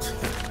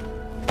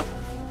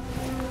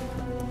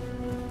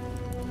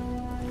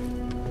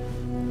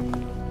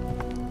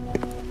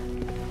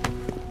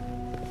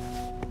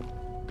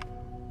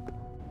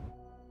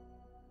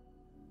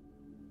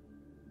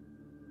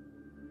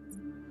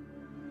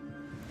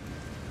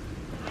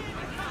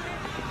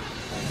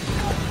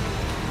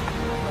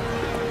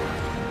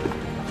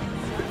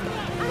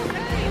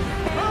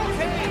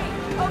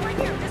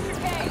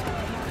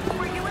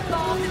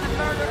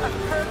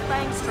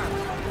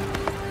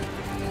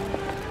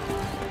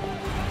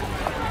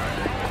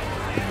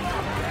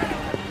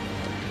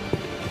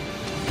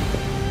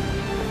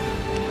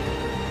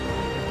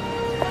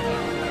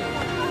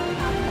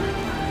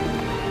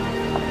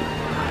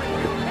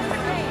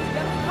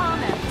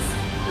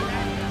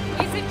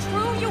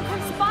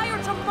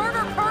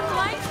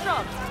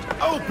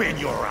 Open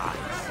your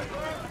eyes!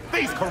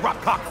 These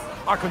corrupt cops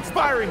are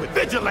conspiring with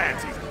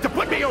vigilantes to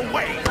put me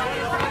away!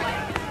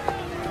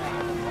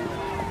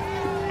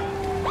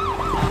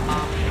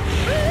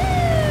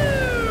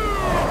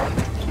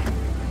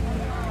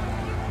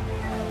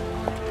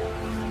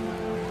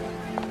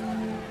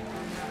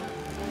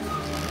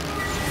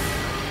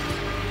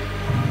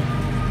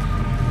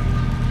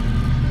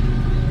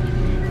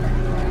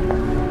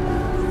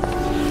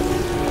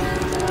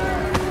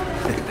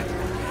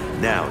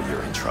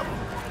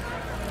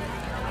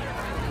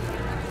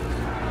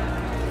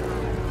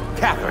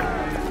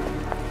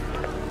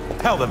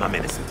 them I'm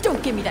innocent.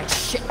 Don't give me that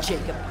shit,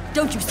 Jacob.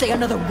 Don't you say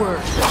another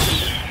word.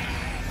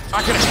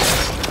 I can...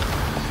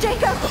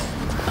 Jacob!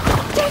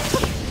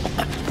 Jacob!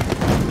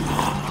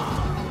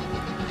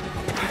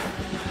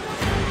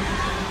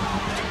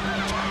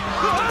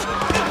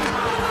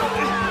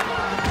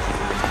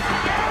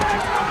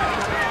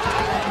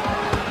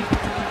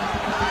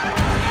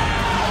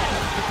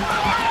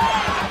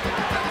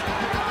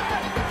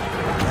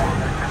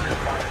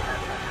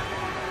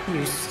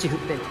 You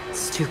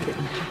stupid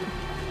man.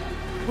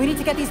 We need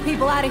to get these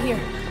people out of here.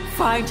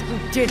 Find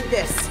who did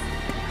this.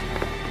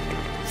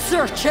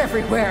 Search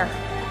everywhere.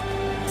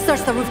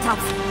 Search the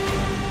rooftops.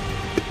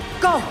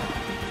 Go!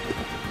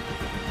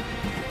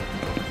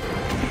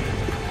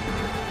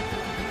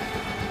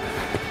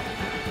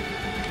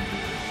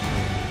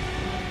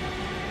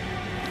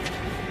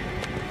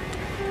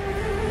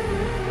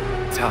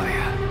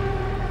 Talia.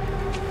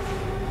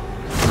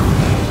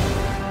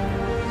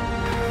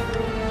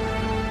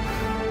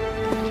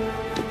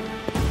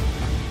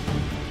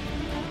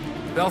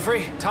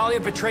 Belfry, Talia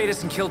betrayed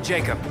us and killed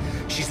Jacob.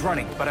 She's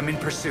running, but I'm in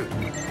pursuit.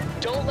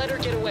 Don't let her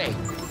get away.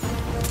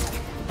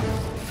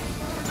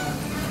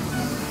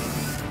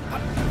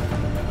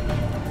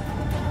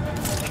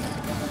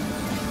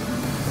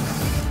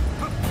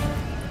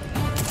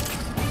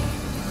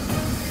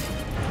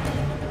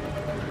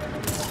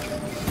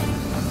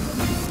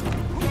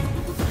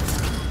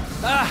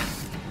 Ah!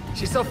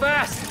 She's so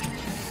fast!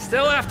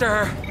 Still after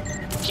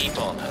her. Keep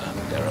on her.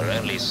 There are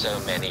only so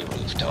many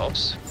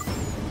rooftops.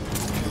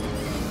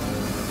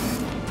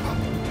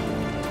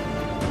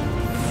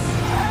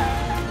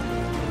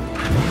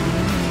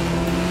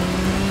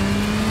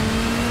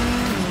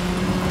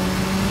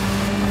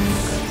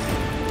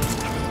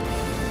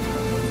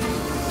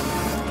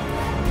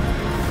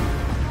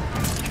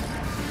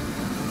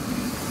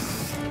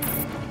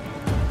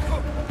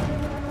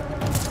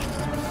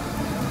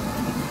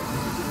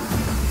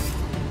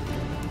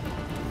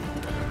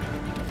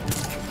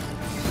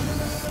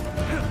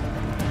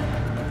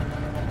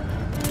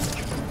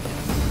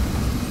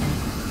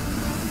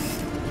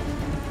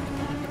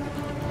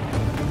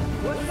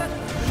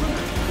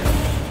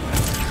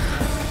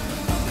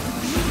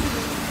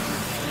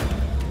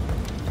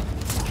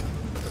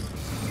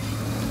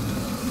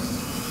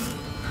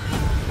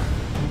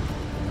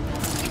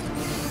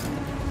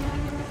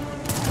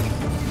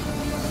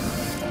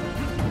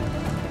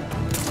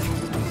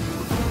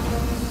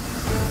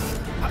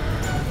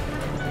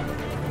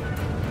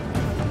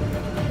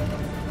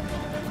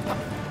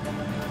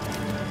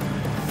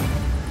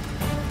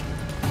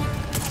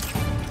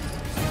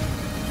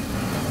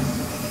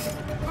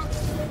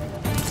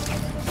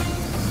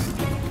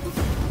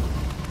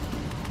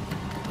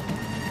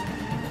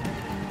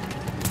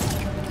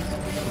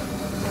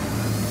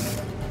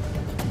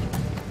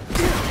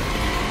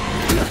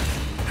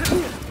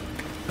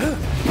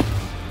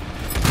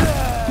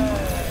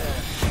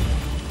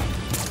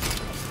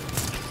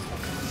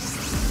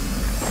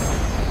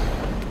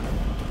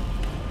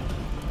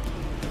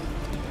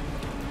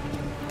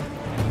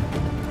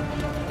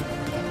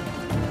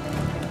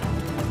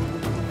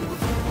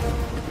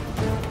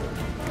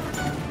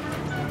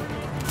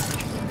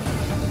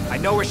 I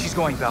know where she's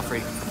going,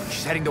 Belfry.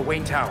 She's heading to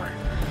Wayne Tower.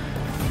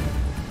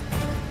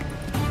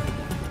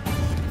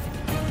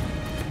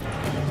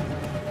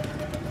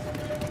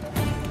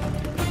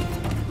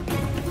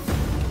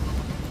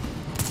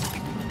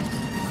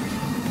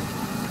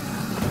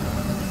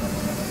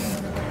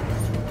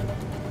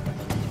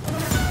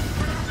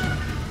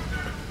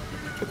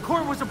 The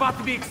court was about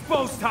to be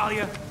exposed,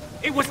 Talia.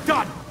 It was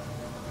done.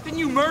 Didn't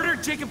you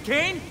murder Jacob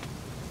Kane?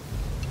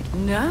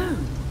 No.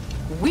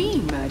 We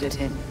murdered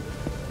him.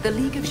 The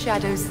League of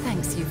Shadows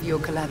thanks you for your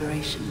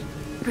collaboration.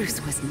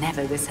 Bruce was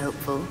never this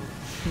helpful.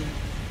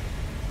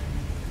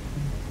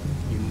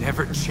 You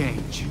never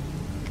change.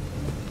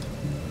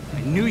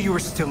 I knew you were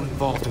still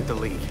involved with the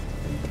League.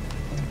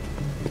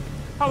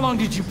 How long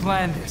did you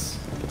plan this?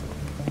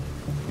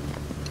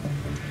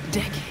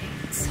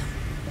 Decades.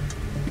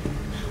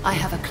 I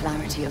have a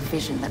clarity of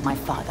vision that my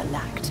father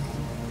lacked.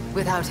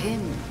 Without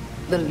him,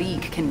 the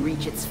League can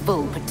reach its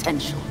full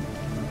potential.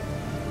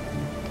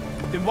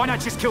 Then why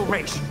not just kill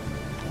Raish?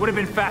 Would have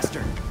been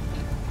faster.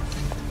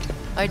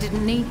 I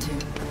didn't need to.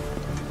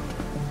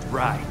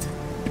 Right.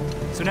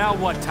 So now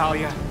what,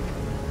 Talia?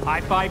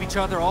 High-five each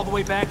other all the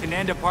way back to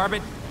Nanda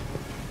apartment?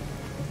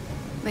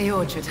 The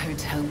Orchard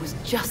Hotel was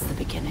just the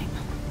beginning.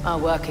 Our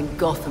work in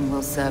Gotham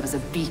will serve as a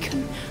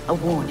beacon, a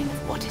warning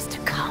of what is to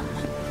come.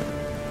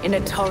 In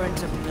a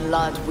torrent of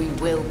blood, we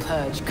will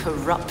purge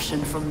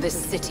corruption from this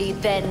city,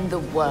 then the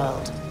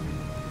world.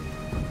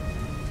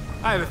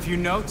 I have a few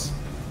notes.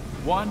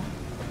 One,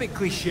 a bit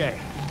cliché.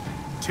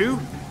 Two,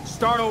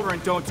 start over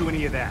and don't do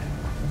any of that.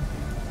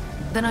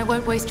 Then I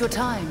won't waste your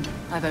time.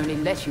 I've only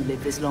let you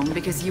live this long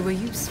because you were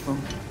useful.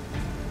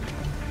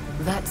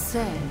 That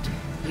said,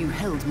 you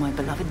held my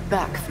beloved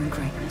back from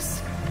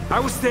greatness. I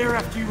was there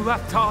after you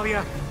left,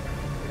 Talia.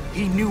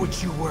 He knew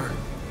what you were.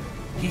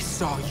 He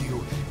saw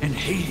you and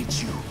hated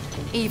you.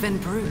 Even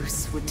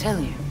Bruce would tell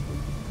you.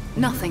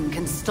 Nothing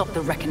can stop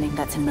the reckoning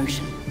that's in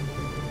motion.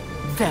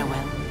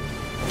 Farewell.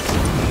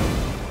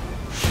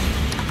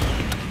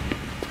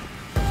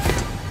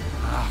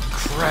 Oh,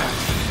 crap.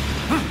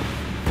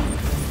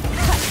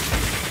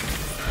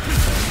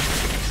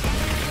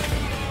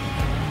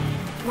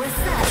 What's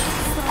that?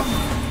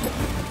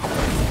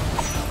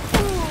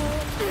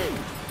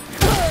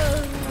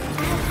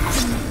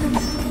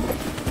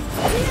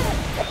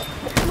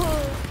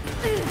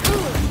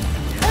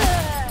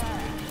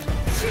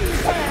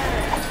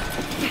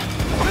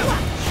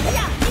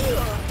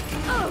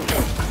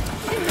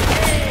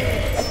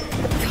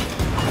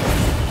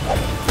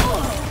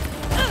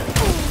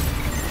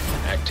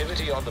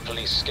 Activity on the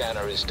police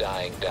scanner is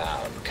dying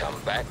down. Come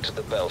back to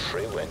the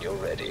Belfry when you're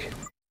ready.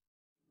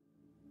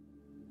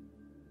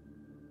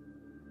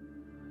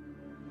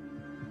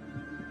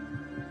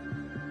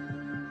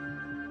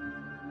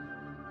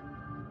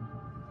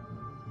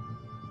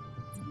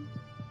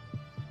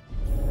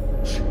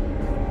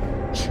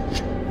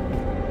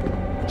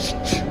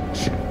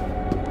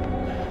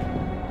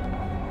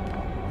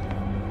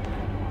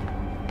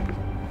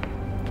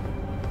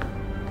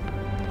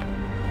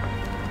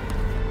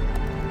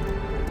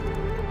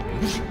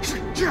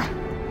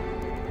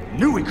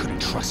 Knew we couldn't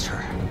trust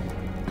her.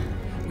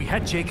 We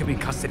had Jacob in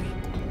custody.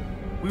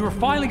 We were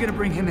finally gonna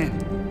bring him in.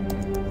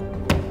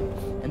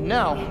 And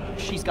now,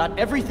 she's got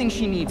everything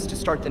she needs to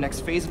start the next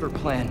phase of her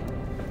plan.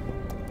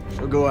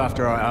 She'll go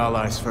after our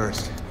allies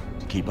first,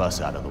 to keep us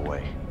out of the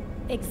way.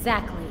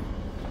 Exactly.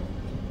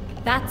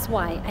 That's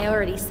why I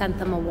already sent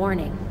them a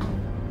warning.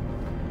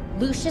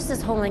 Lucius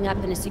is holding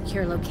up in a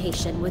secure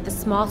location with a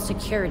small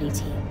security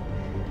team.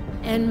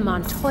 And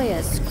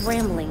Montoya's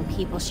scrambling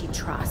people she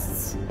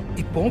trusts.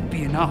 It won't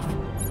be enough.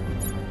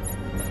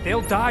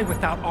 They'll die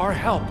without our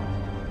help.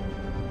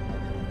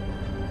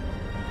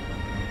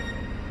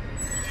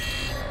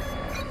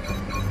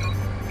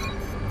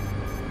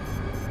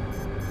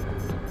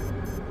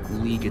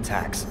 League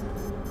attacks.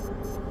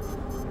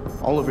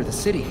 All over the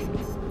city.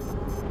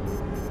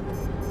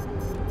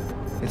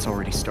 It's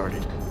already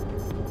started.